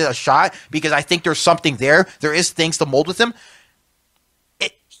gives it a shot because I think there's something there. There is things to mold with him.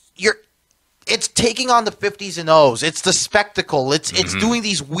 It's taking on the 50s and O's. It's the spectacle. It's doing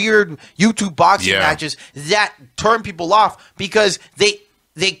these weird YouTube boxing matches that turn people off because they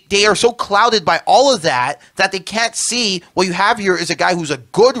are so clouded by all of that they can't see what you have here is a guy who's a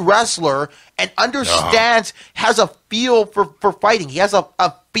good wrestler and understands, has a feel for fighting. He has a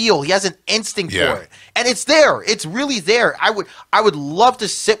feel. He has an instinct for it. And it's there. It's really there. I would love to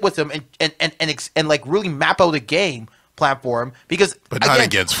sit with him and like really map out a game plan for him because but not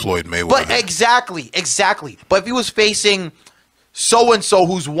against Floyd Mayweather. But exactly. But if he was facing so and so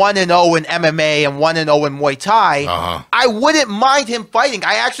who's 1-0 in MMA and 1-0 in Muay Thai, I wouldn't mind him fighting.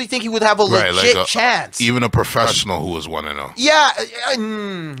 I actually think he would have a legit chance. Even a professional who was 1-0. Yeah,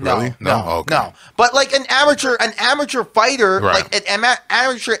 really? No. But like an amateur fighter, like an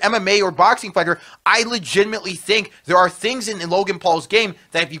amateur MMA or boxing fighter, I legitimately think there are things in Logan Paul's game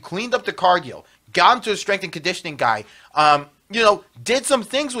that if you cleaned up the cardio, got him to a strength and conditioning guy, did some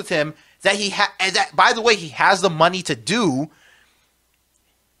things with him that that, by the way, he has the money to do.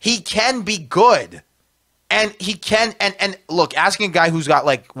 He can be good. And he can, and look, asking a guy who's got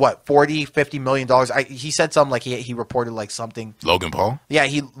like, what, $40-50 million, he said something like he reported like something. Logan Paul? Yeah,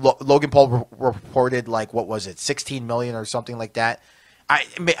 Logan Paul reported like, what was it, 16 million or something like that.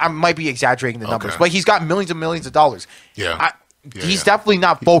 I might be exaggerating the numbers, but he's got millions and millions of dollars. Yeah. He's definitely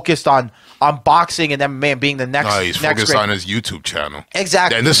not focused on boxing and MMA and being the next. No, he's focused on his YouTube channel.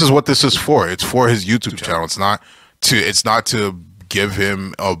 Exactly. And this is what this is for. It's for his YouTube channel. It's not to give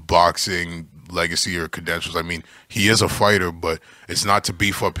him a boxing legacy or credentials. I mean, he is a fighter, but it's not to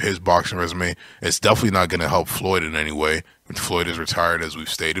beef up his boxing resume. It's definitely not going to help Floyd in any way. Floyd is retired, as we've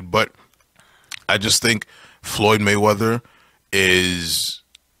stated. But I just think Floyd Mayweather is...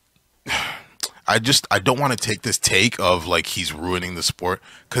 I don't want to take this take of like he's ruining the sport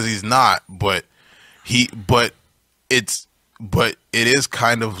because he's not, but it is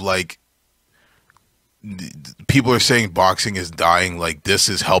kind of like people are saying boxing is dying. Like this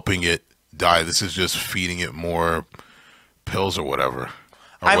is helping it die. This is just feeding it more pills or whatever,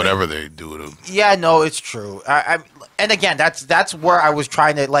 whatever they do to. Yeah, no, it's true. And again, that's where I was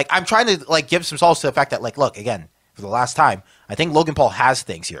trying to like. I'm trying to like give some solace to the fact that like, look, again, for the last time, I think Logan Paul has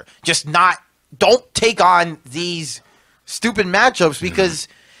things here, just not. Don't take on these stupid matchups because,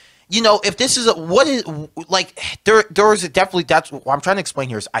 if this is there's definitely, that's what I'm trying to explain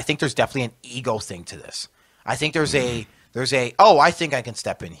here is I think there's definitely an ego thing to this. I think there's a, I think I can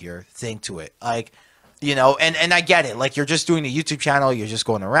step in here thing to it. Like, and I get it. Like you're just doing a YouTube channel. You're just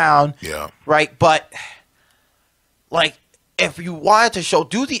going around. Yeah. Right. But like, if you wanted to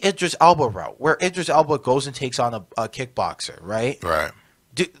do the Idris Elba route where Idris Elba goes and takes on a kickboxer, right? Right.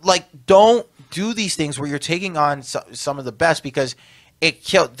 Don't do these things where you're taking on some of the best because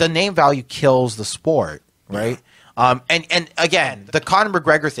the name value kills the sport, right? Yeah. And again, the Conor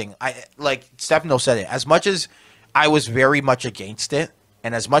McGregor thing, like Stefano said it, as much as I was very much against it,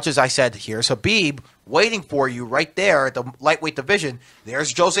 and as much as I said, here's Khabib waiting for you right there at the lightweight division,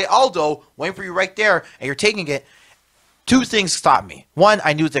 there's Jose Aldo waiting for you right there, and you're taking it. Two things stopped me. One,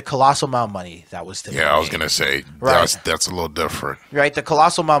 I knew the colossal amount of money that was to I was going to say, that's a little different. Right, the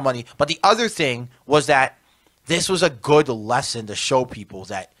colossal amount of money. But the other thing was that this was a good lesson to show people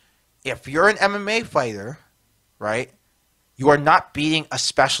that if you're an MMA fighter, right, you are not beating a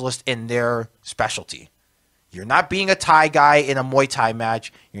specialist in their specialty. You're not being a Thai guy in a Muay Thai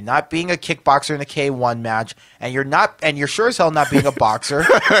match. You're not being a kickboxer in a K1 match, and you're sure as hell not being a boxer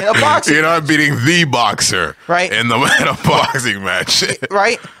in a boxing. You're not beating the boxer, right, in a boxing match,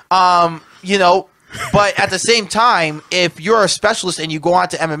 right? But at the same time, if you're a specialist and you go on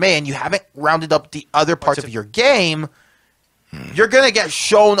to MMA and you haven't rounded up the other parts of your game, you're gonna get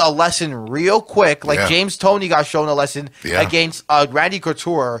shown a lesson real quick. Like James Toney got shown a lesson against Randy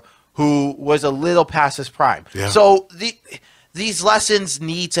Couture, who was a little past his prime. Yeah. So these lessons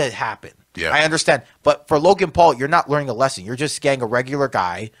need to happen. Yeah. I understand. But for Logan Paul, you're not learning a lesson. You're just getting a regular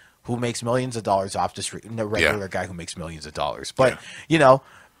guy who makes millions of dollars off the street. A regular guy who makes millions of dollars. But,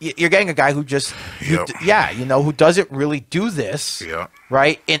 you're getting a guy who just, who doesn't really do this,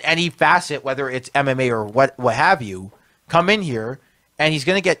 right, in any facet, whether it's MMA or what have you, come in here, and he's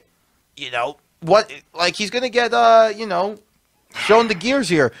going to get, he's going to get, shown the gears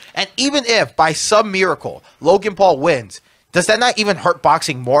here. And even if, by some miracle, Logan Paul wins, does that not even hurt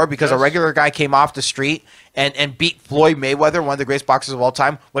boxing more? Because a regular guy came off the street and beat Floyd Mayweather, one of the greatest boxers of all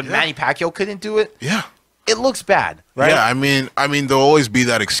time, when Manny Pacquiao couldn't do it? Yeah. It looks bad, right? Yeah, I mean, there'll always be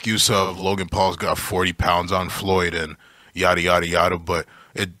that excuse of Logan Paul's got 40 pounds on Floyd and yada, yada, yada, but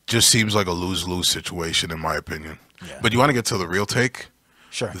it just seems like a lose-lose situation in my opinion. Yeah. But you want to get to the real take?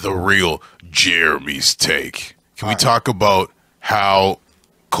 Sure. The real Jeremy's take. Can we talk about how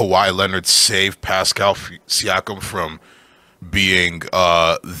Kawhi Leonard saved Pascal Siakam from being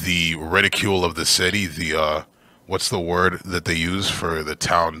the ridicule of the city, the what's the word that they use for the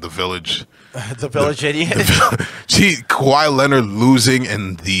town, the village? The village idiot. Kawhi Leonard losing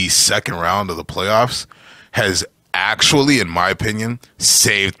in the second round of the playoffs has actually, in my opinion,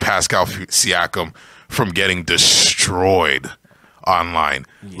 saved Pascal Siakam from getting destroyed online.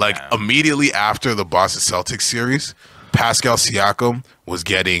 Yeah. Like, immediately after the Boston Celtics series, Pascal Siakam was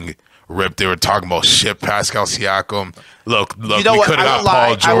getting ripped. They were talking about shit Pascal Siakam. Look, we could have got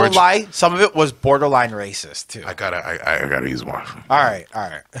Paul George. I won't lie. Some of it was borderline racist too. I gotta use one. All right.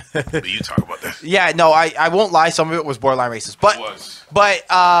 But you talk about this. Yeah, no, I won't lie. Some of it was borderline racist, but it was.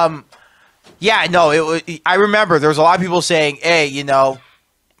 I remember there was a lot of people saying, "Hey,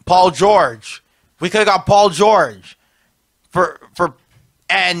 Paul George. We could have got Paul George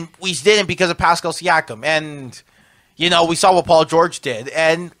and we didn't because of Pascal Siakam." And we saw what Paul George did.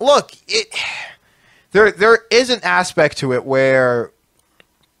 And look, there is an aspect to it where,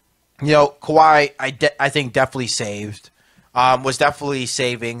 Kawhi, I think definitely was definitely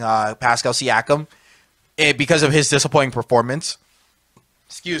saving Pascal Siakam because of his disappointing performance.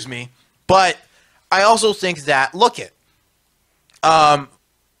 Excuse me. But I also think that,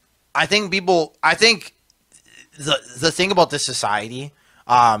 I think the thing about this society,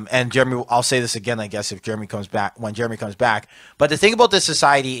 and Jeremy, I'll say this again, I guess, when Jeremy comes back. But the thing about this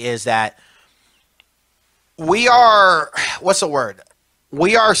society is that we are, what's the word?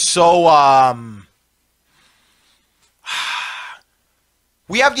 We are so,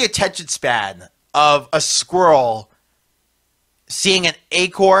 we have the attention span of a squirrel seeing an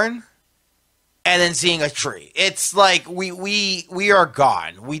acorn and then seeing a tree. It's like we are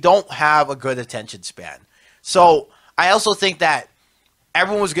gone. We don't have a good attention span. So I also think that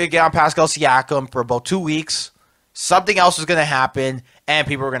everyone was going to get on Pascal Siakam for about 2 weeks. Something else was going to happen, and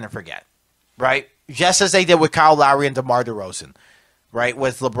people were going to forget, right? Just as they did with Kyle Lowry and DeMar DeRozan, right?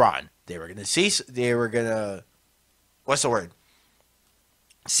 With LeBron, they were going to, what's the word?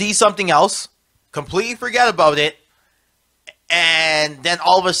 See something else, completely forget about it, and then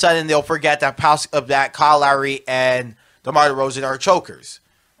all of a sudden they'll forget that Kyle Lowry and DeMar DeRozan are chokers,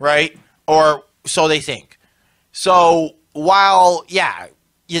 right? Or so they think. So while, the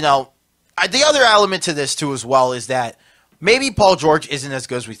other element to this too as well is that maybe Paul George isn't as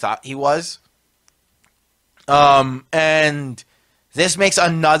good as we thought he was. And this makes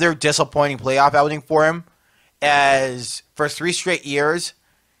another disappointing playoff outing for him, as for 3 straight years,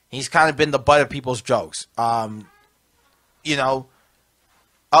 he's kind of been the butt of people's jokes.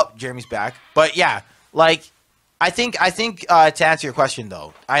 Jeremy's back. But yeah, I think to answer your question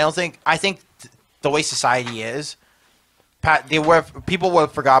though, I think the way society is, people would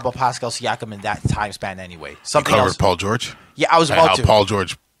have forgot about Pascal Siakam in that time span anyway. Something else. Paul George? Yeah, I was about to. Paul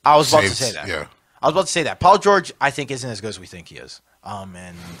George. I was about to say that. Yeah. I was about to say that. Paul George, I think, isn't as good as we think he is.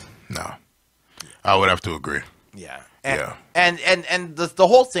 No. I would have to agree. Yeah. And the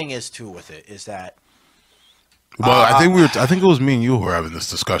whole thing is too with it is that. Well, I think it was me and you who were having this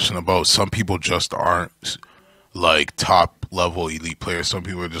discussion about some people just aren't like top level elite players. Some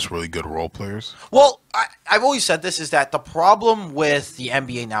people are just really good role players. Well, I've always said this is that the problem with the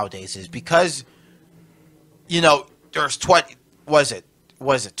NBA nowadays is because, there's 12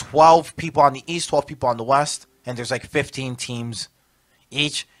 people on the East, 12 people on the West, and there's like 15 teams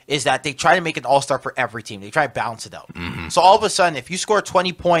each, is that they try to make an all-star for every team. They try to balance it out. Mm-hmm. So all of a sudden, if you score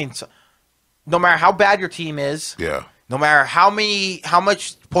 20 points, no matter how bad your team is, no matter how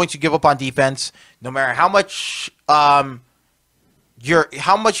much points you give up on defense, no matter how much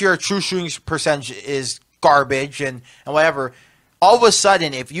your true shooting percentage is garbage and whatever, all of a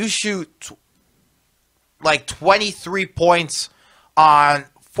sudden, if you shoot like 23 points on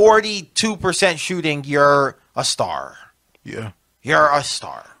 42% shooting, you're a star. Yeah. You're a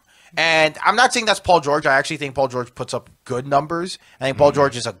star. And I'm not saying that's Paul George. I actually think Paul George puts up good numbers. I think Paul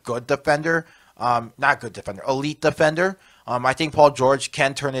George is a good defender. Not good defender, elite defender. I think Paul George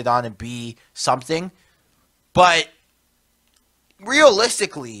can turn it on and be something. But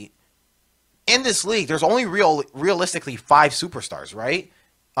realistically, in this league, there's only realistically 5 superstars, right?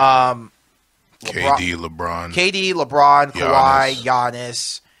 KD, LeBron, Kawhi,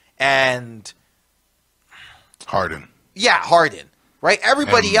 Giannis, and Harden. Yeah, Harden. Right?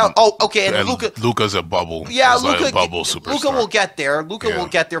 Everybody else. Oh, okay. And Luka's a bubble. Yeah, He's Luka. like a bubble superstar. Luka will get there. Luka will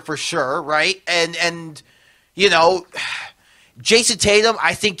get there for sure. Right? And Jason Tatum,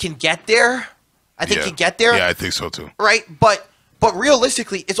 I think can get there. Can get there. Yeah, I think so too. Right? But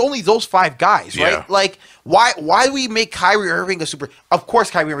realistically, it's only those 5 guys, right? Yeah. Like, why do we make Kyrie Irving a super? Of course,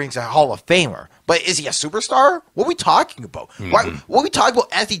 Kyrie Irving's a Hall of Famer, but is he a superstar? What are we talking about? What are we talking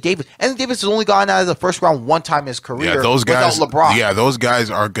about? Anthony Davis. Anthony Davis has only gone out of the first round one time in his career. Yeah, those guys. Without LeBron. Yeah, those guys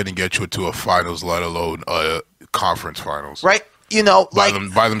aren't going to get you to a finals, let alone a conference finals. Right?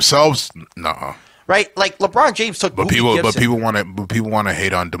 By themselves, nah. Right? Like LeBron James took. But people want to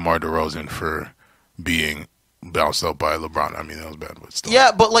hate on DeMar DeRozan for being bounced out by LeBron. I mean, that was bad, but still.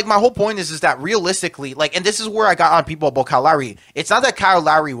 Yeah, but like my whole point is that realistically, like, and this is where I got on people about Kyle Lowry. It's not that Kyle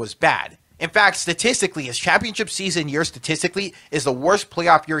Lowry was bad. In fact, statistically, his championship season year statistically is the worst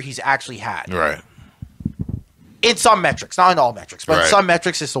playoff year he's actually had. Right. In some metrics, not in all metrics, but Right. in some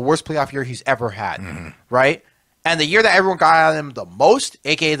metrics, it's the worst playoff year he's ever had. Right. And the year that everyone got on him the most,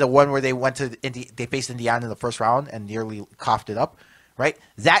 aka the one where they they faced Indiana in the first round and nearly coughed it up. Right.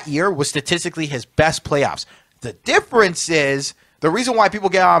 That year was statistically his best playoffs. The difference is the reason why people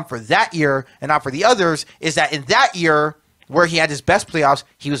get on for that year and not for the others is that in that year where he had his best playoffs,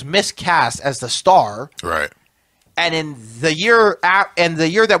 he was miscast as the star. Right. And in the year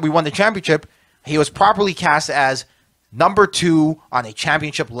that we won the championship, he was properly cast as number 2 on a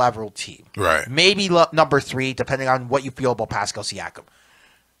championship level team. Right. Maybe number 3, depending on what you feel about Pascal Siakam.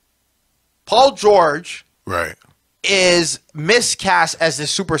 Paul George Right. is miscast as the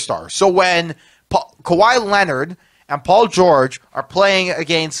superstar. So when Kawhi Leonard and Paul George are playing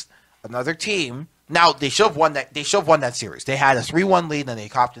against another team. Now they should have won that. They should have won that series. They had a 3-1 lead and they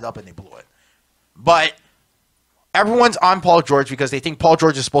copped it up and they blew it. But everyone's on Paul George because they think Paul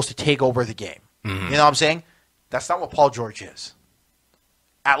George is supposed to take over the game. You know what I'm saying? That's not what Paul George is.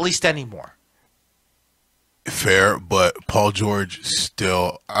 At least anymore. Fair, but Paul George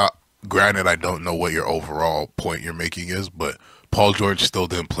still. Granted, I don't know what your overall point you're making is, but Paul George still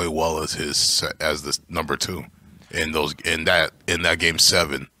didn't play well as the number 2 in that game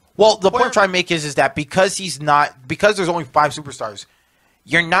 7. Well, the point I'm trying to make is that because there's only 5 superstars,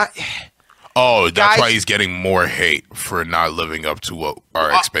 you're not. Oh, that's why he's getting more hate for not living up to what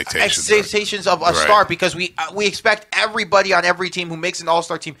our expectations are. Expectations of a star, because we expect everybody on every team who makes an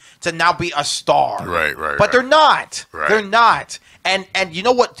all-star team to now be a star. Right. But they're not. Right. They're not. And you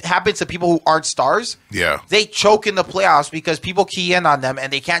know what happens to people who aren't stars? Yeah. They choke in the playoffs because people key in on them,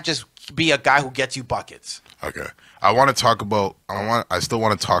 and they can't just be a guy who gets you buckets. Okay. I still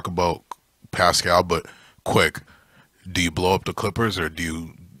want to talk about Pascal, but quick. Do you blow up the Clippers or do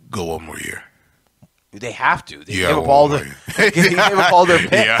you go one more year? They have to. They give up all their picks.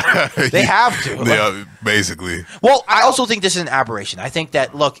 Yeah. They have to. Yeah, basically. Well, I also think this is an aberration. I think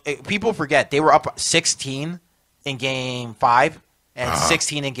that, look, people forget they were up 16 in Game 5 and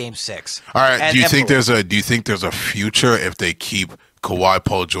 16 in Game 6. All right. Do you think there's a future if they keep Kawhi,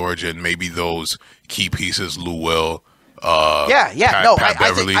 Paul George, and maybe those key pieces, Lou Will? Pat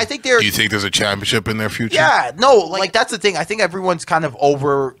Beverly? I think they're. Do you think there's a championship in their future? Yeah, no, like that's the thing. I think everyone's kind of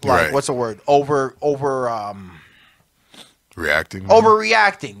what's the word? Reacting.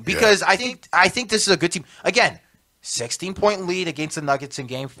 Overreacting because I think this is a good team. Again, 16-point lead against the Nuggets in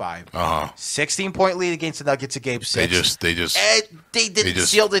Game 5. 16-point lead against the Nuggets in Game 6. They didn't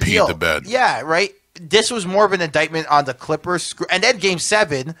just seal the peed deal. the bed. Yeah, right. This was more of an indictment on the Clippers, and then Game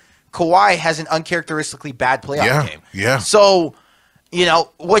 7. Kawhi has an uncharacteristically bad playoff game. Yeah. So,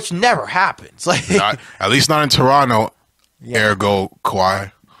 which never happens. Like, at least not in Toronto. Yeah. Ergo,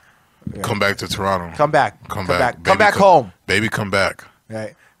 Kawhi, come back to Toronto. Come back. Come back. Come back home. Baby, come back.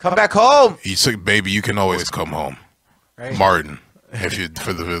 Right. Come back home. You said, baby, you can always come home. Right. Martin, if you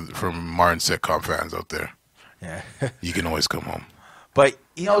for Martin sitcom fans out there. Yeah. You can always come home. But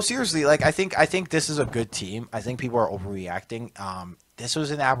seriously, like I think this is a good team. I think people are overreacting. This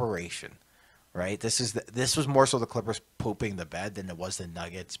was an aberration, right? This was more so the Clippers pooping the bed than it was the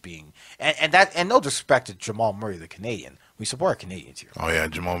Nuggets being and no disrespect to Jamal Murray, the Canadian. We support Canadians here. Oh yeah,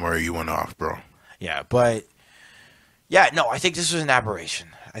 Jamal Murray, you went off, bro. Yeah, but I think this was an aberration.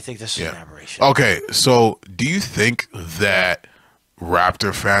 I think this was an aberration. Okay, so do you think that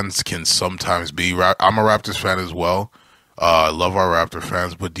Raptor fans can sometimes be. I'm a Raptors fan as well. I love our Raptor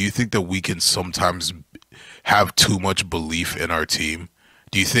fans, but do you think that we can sometimes have too much belief in our team?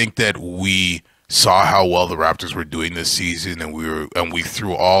 Do you think that we saw how well the Raptors were doing this season, and we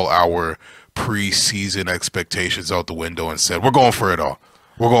threw all our preseason expectations out the window and said we're going for it all?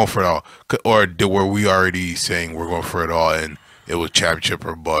 We're going for it all, or were we already saying we're going for it all and it was championship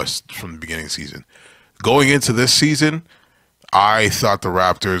or bust from the beginning of the season? Going into this season, I thought the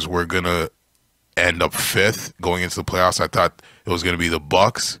Raptors were gonna end up 5th going into the playoffs. I thought it was gonna be the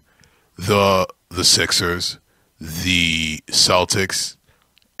Bucks, the Sixers, the Celtics,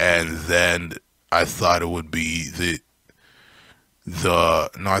 and then I thought it would be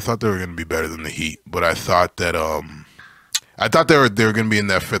I thought they were gonna be better than the Heat, but I thought that they were gonna be in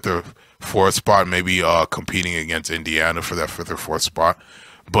that 5th or 4th spot, maybe competing against Indiana for that 5th or 4th spot.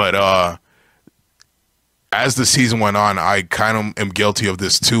 But as the season went on, I kind of am guilty of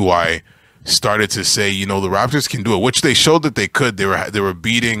this too. I started to say, the Raptors can do it, which they showed that they could. They were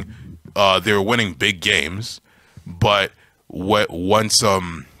beating, they were winning big games, but once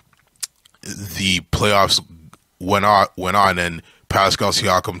the playoffs went on and Pascal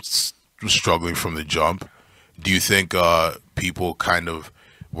Siakam was struggling from the jump, do you think people kind of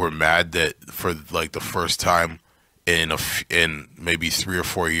were mad that for like the first time in maybe 3 or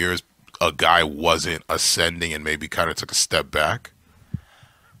 4 years, a guy wasn't ascending and maybe kind of took a step back?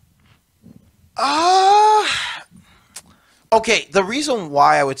 Okay, the reason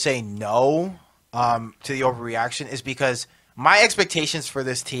why I would say no to the overreaction is because my expectations for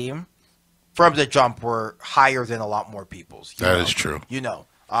this team from the jump were higher than a lot more people's. That is true.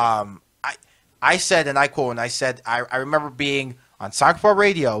 I said, and I quote, and I said, I remember being on Soccer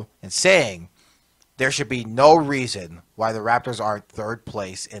Radio and saying there should be no reason why the Raptors aren't 3rd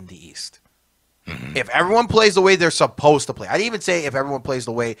place in the East. Mm-hmm. If everyone plays the way they're supposed to play. I didn't even say if everyone plays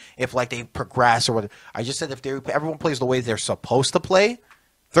the way, if like they progress or whatever. I just said if everyone plays the way they're supposed to play,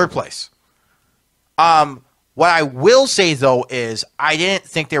 3rd place. What I will say, though, is I didn't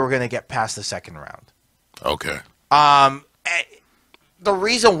think they were going to get past the 2nd round. Okay. The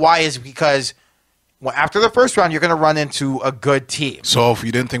reason why is because after the 1st round, you're going to run into a good team. So if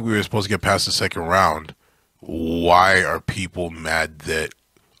you didn't think we were supposed to get past the 2nd round, why are people mad that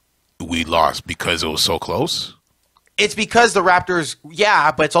we lost? Because it was so close? It's because the Raptors,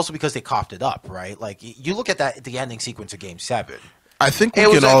 yeah, but it's also because they coughed it up, right? Like, you look at the ending sequence of Game 7. I think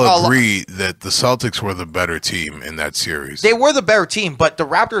we can all agree that the Celtics were the better team in that series. They were the better team, but the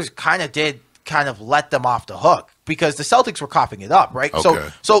Raptors kind of let them off the hook because the Celtics were coughing it up, right? Okay.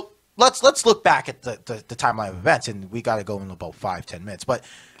 So let's look back at the timeline of events, and we got to go in about 5-10 minutes. But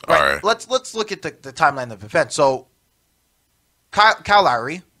right. let's look at the timeline of events. So Kyle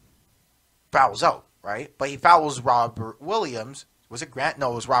Lowry fouls out, right? But he fouls Robert Williams. Was it Grant?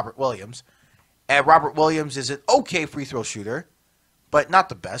 No, it was Robert Williams. And Robert Williams is an okay free throw shooter, but not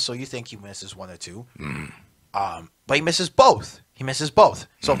the best. So you think he misses 1 or 2. But he misses both.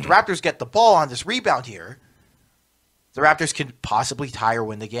 So if the Raptors get the ball on this rebound here, the Raptors can possibly tie or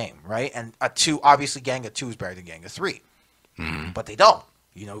win the game, right? And a 2, obviously getting a 2 is better than getting a 3. But they don't.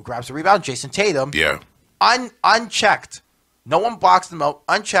 Who grabs the rebound? Jason Tatum. Yeah. Unchecked. No one boxed him out.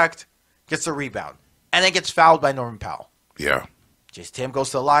 Unchecked. Gets the rebound. And then gets fouled by Norman Powell. Yeah. Jason Tatum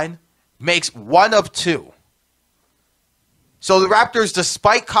goes to the line. Makes 1 of 2. So the Raptors,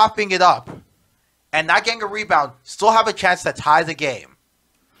 despite coughing it up and not getting a rebound, still have a chance to tie the game.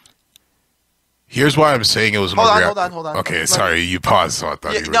 Here's why I'm saying it was more. Hold on. Okay, sorry, you paused. So I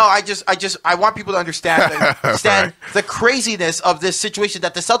thought you were... No, I want people to understand right. The craziness of this situation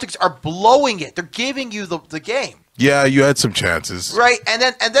that the Celtics are blowing it. They're giving you the game. Yeah, you had some chances, right? And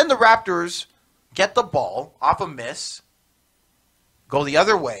then the Raptors get the ball off a miss, go the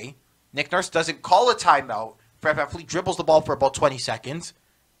other way. Nick Nurse doesn't call a timeout. Fred VanVleet dribbles the ball for about 20 seconds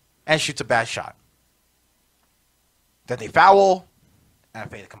and shoots a bad shot. Then they foul and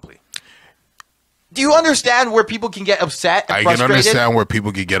fait accompli. Do you understand where people can get upset and frustrated? I can understand where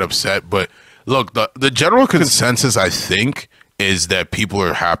people can get upset, but look, the general consensus, I think, is that people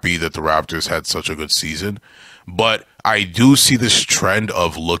are happy that the Raptors had such a good season. But I do see this trend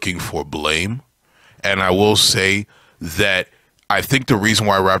of looking for blame. And I will say that I think the reason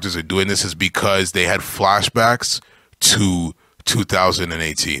why Raptors are doing this is because they had flashbacks to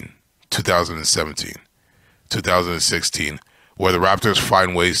 2018, 2017, 2016, where the Raptors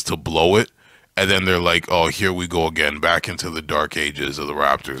find ways to blow it. And then they're like, "Oh, here we go again, back into the dark ages of the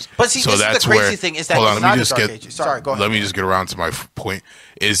Raptors." But see, so that's the crazy thing is that it's not the dark ages. Sorry, go ahead. Let me just get around to my point.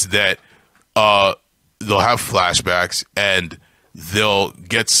 Is that they'll have flashbacks, and they'll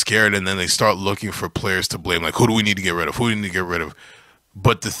get scared and then they start looking for players to blame. Like, who do we need to get rid of? Who do we need to get rid of?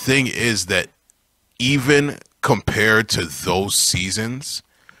 But the thing is that even compared to those seasons,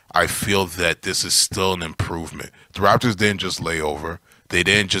 I feel that this is still an improvement. The Raptors didn't just lay over. They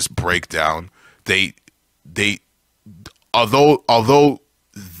didn't just break down. They although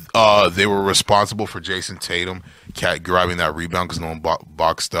they were responsible for Jason Tatum grabbing that rebound because no one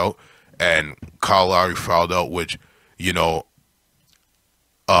boxed out, and Kyle Lowry fouled out, which, you know,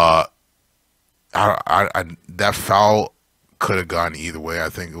 that foul could have gone either way. I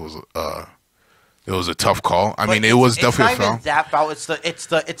think it was a tough call. I mean, it was definitely a foul. It's not even that foul. It's the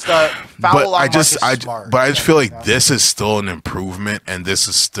foul on Marcus Smart. But I just feel like this is still an improvement, and this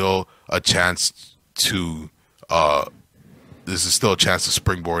is still a chance to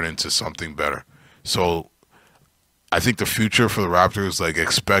springboard into something better. So I think the future for the Raptors, like,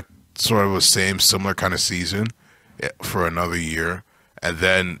 expect sort of a similar kind of season for another year. And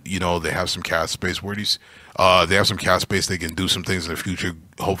then, you know, they have some cap space. They have some cap space. They can do some things in the future,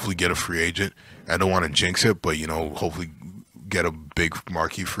 hopefully get a free agent. I don't want to jinx it, but, you know, hopefully get a big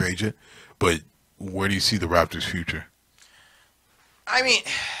marquee free agent. But where do you see the Raptors' future? I mean,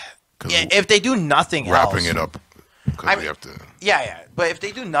 if they do nothing else. Wrapping it up. I mean, yeah. But if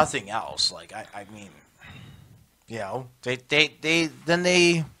they do nothing else, like, I mean, you know, they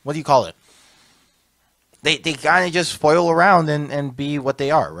what do you call it? They kind of just foil around and be what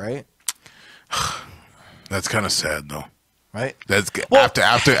they are, right? That's kind of sad, though. Right? That's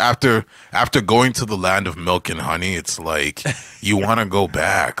after going to the land of milk and honey, it's like you want to go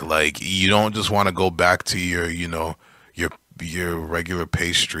back. Like, you don't just want to go back to your regular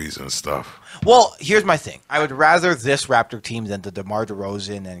pastries and stuff. Well, here's my thing. I would rather this Raptor team than the DeMar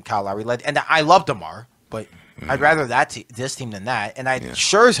DeRozan and Kyle Lowry led. And I love DeMar, but I'd rather this team than that. And I'd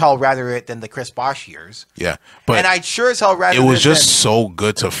sure as hell rather it than the Chris Bosh years. Yeah. But and I'd sure as hell rather it was just so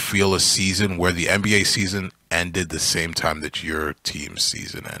good to feel a season where the NBA season ended the same time that your team's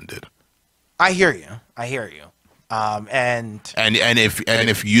season ended. I hear you. And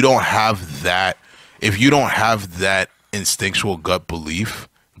if you don't have that, instinctual gut belief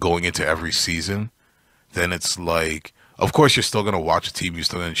going into every season, then it's like, of course you're still gonna watch a team, you're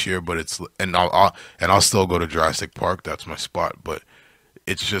still gonna cheer, but I'll still go to Jurassic Park. That's my spot. But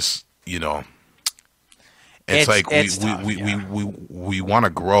it's just, you know, it's like we want to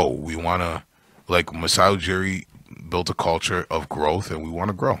grow. We want to, like, Masai Ujiri built a culture of growth, and we want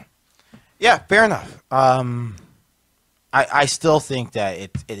to grow. Yeah, fair enough. I still think that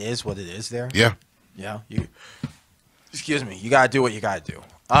it is what it is there. Yeah. Yeah. Excuse me. You gotta do what you gotta do.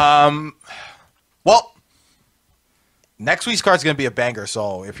 Well, next week's card's gonna be a banger.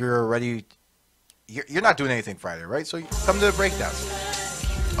 So if you're ready, you're not doing anything Friday, right? So you come to the breakdown.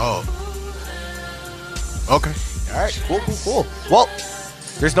 Oh. Okay. All right. Cool. Well,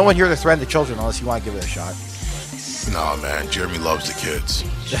 there's no one here to threaten the children unless you want to give it a shot. No, man. Jeremy loves the kids.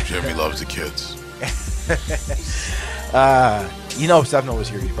 Jeremy loves the kids. You know, if Stefano was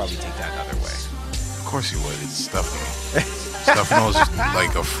here, you'd probably take that another way. Of course he would. It's Stefano. Stefano's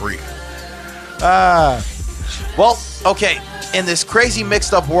like a freak. Well, okay. In this crazy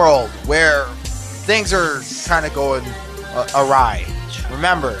mixed up world where things are kind of going awry,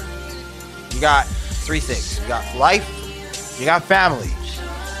 remember, you got three things. You got life, you got family,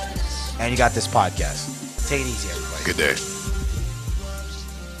 and you got this podcast. Take it easy, everybody. Good day.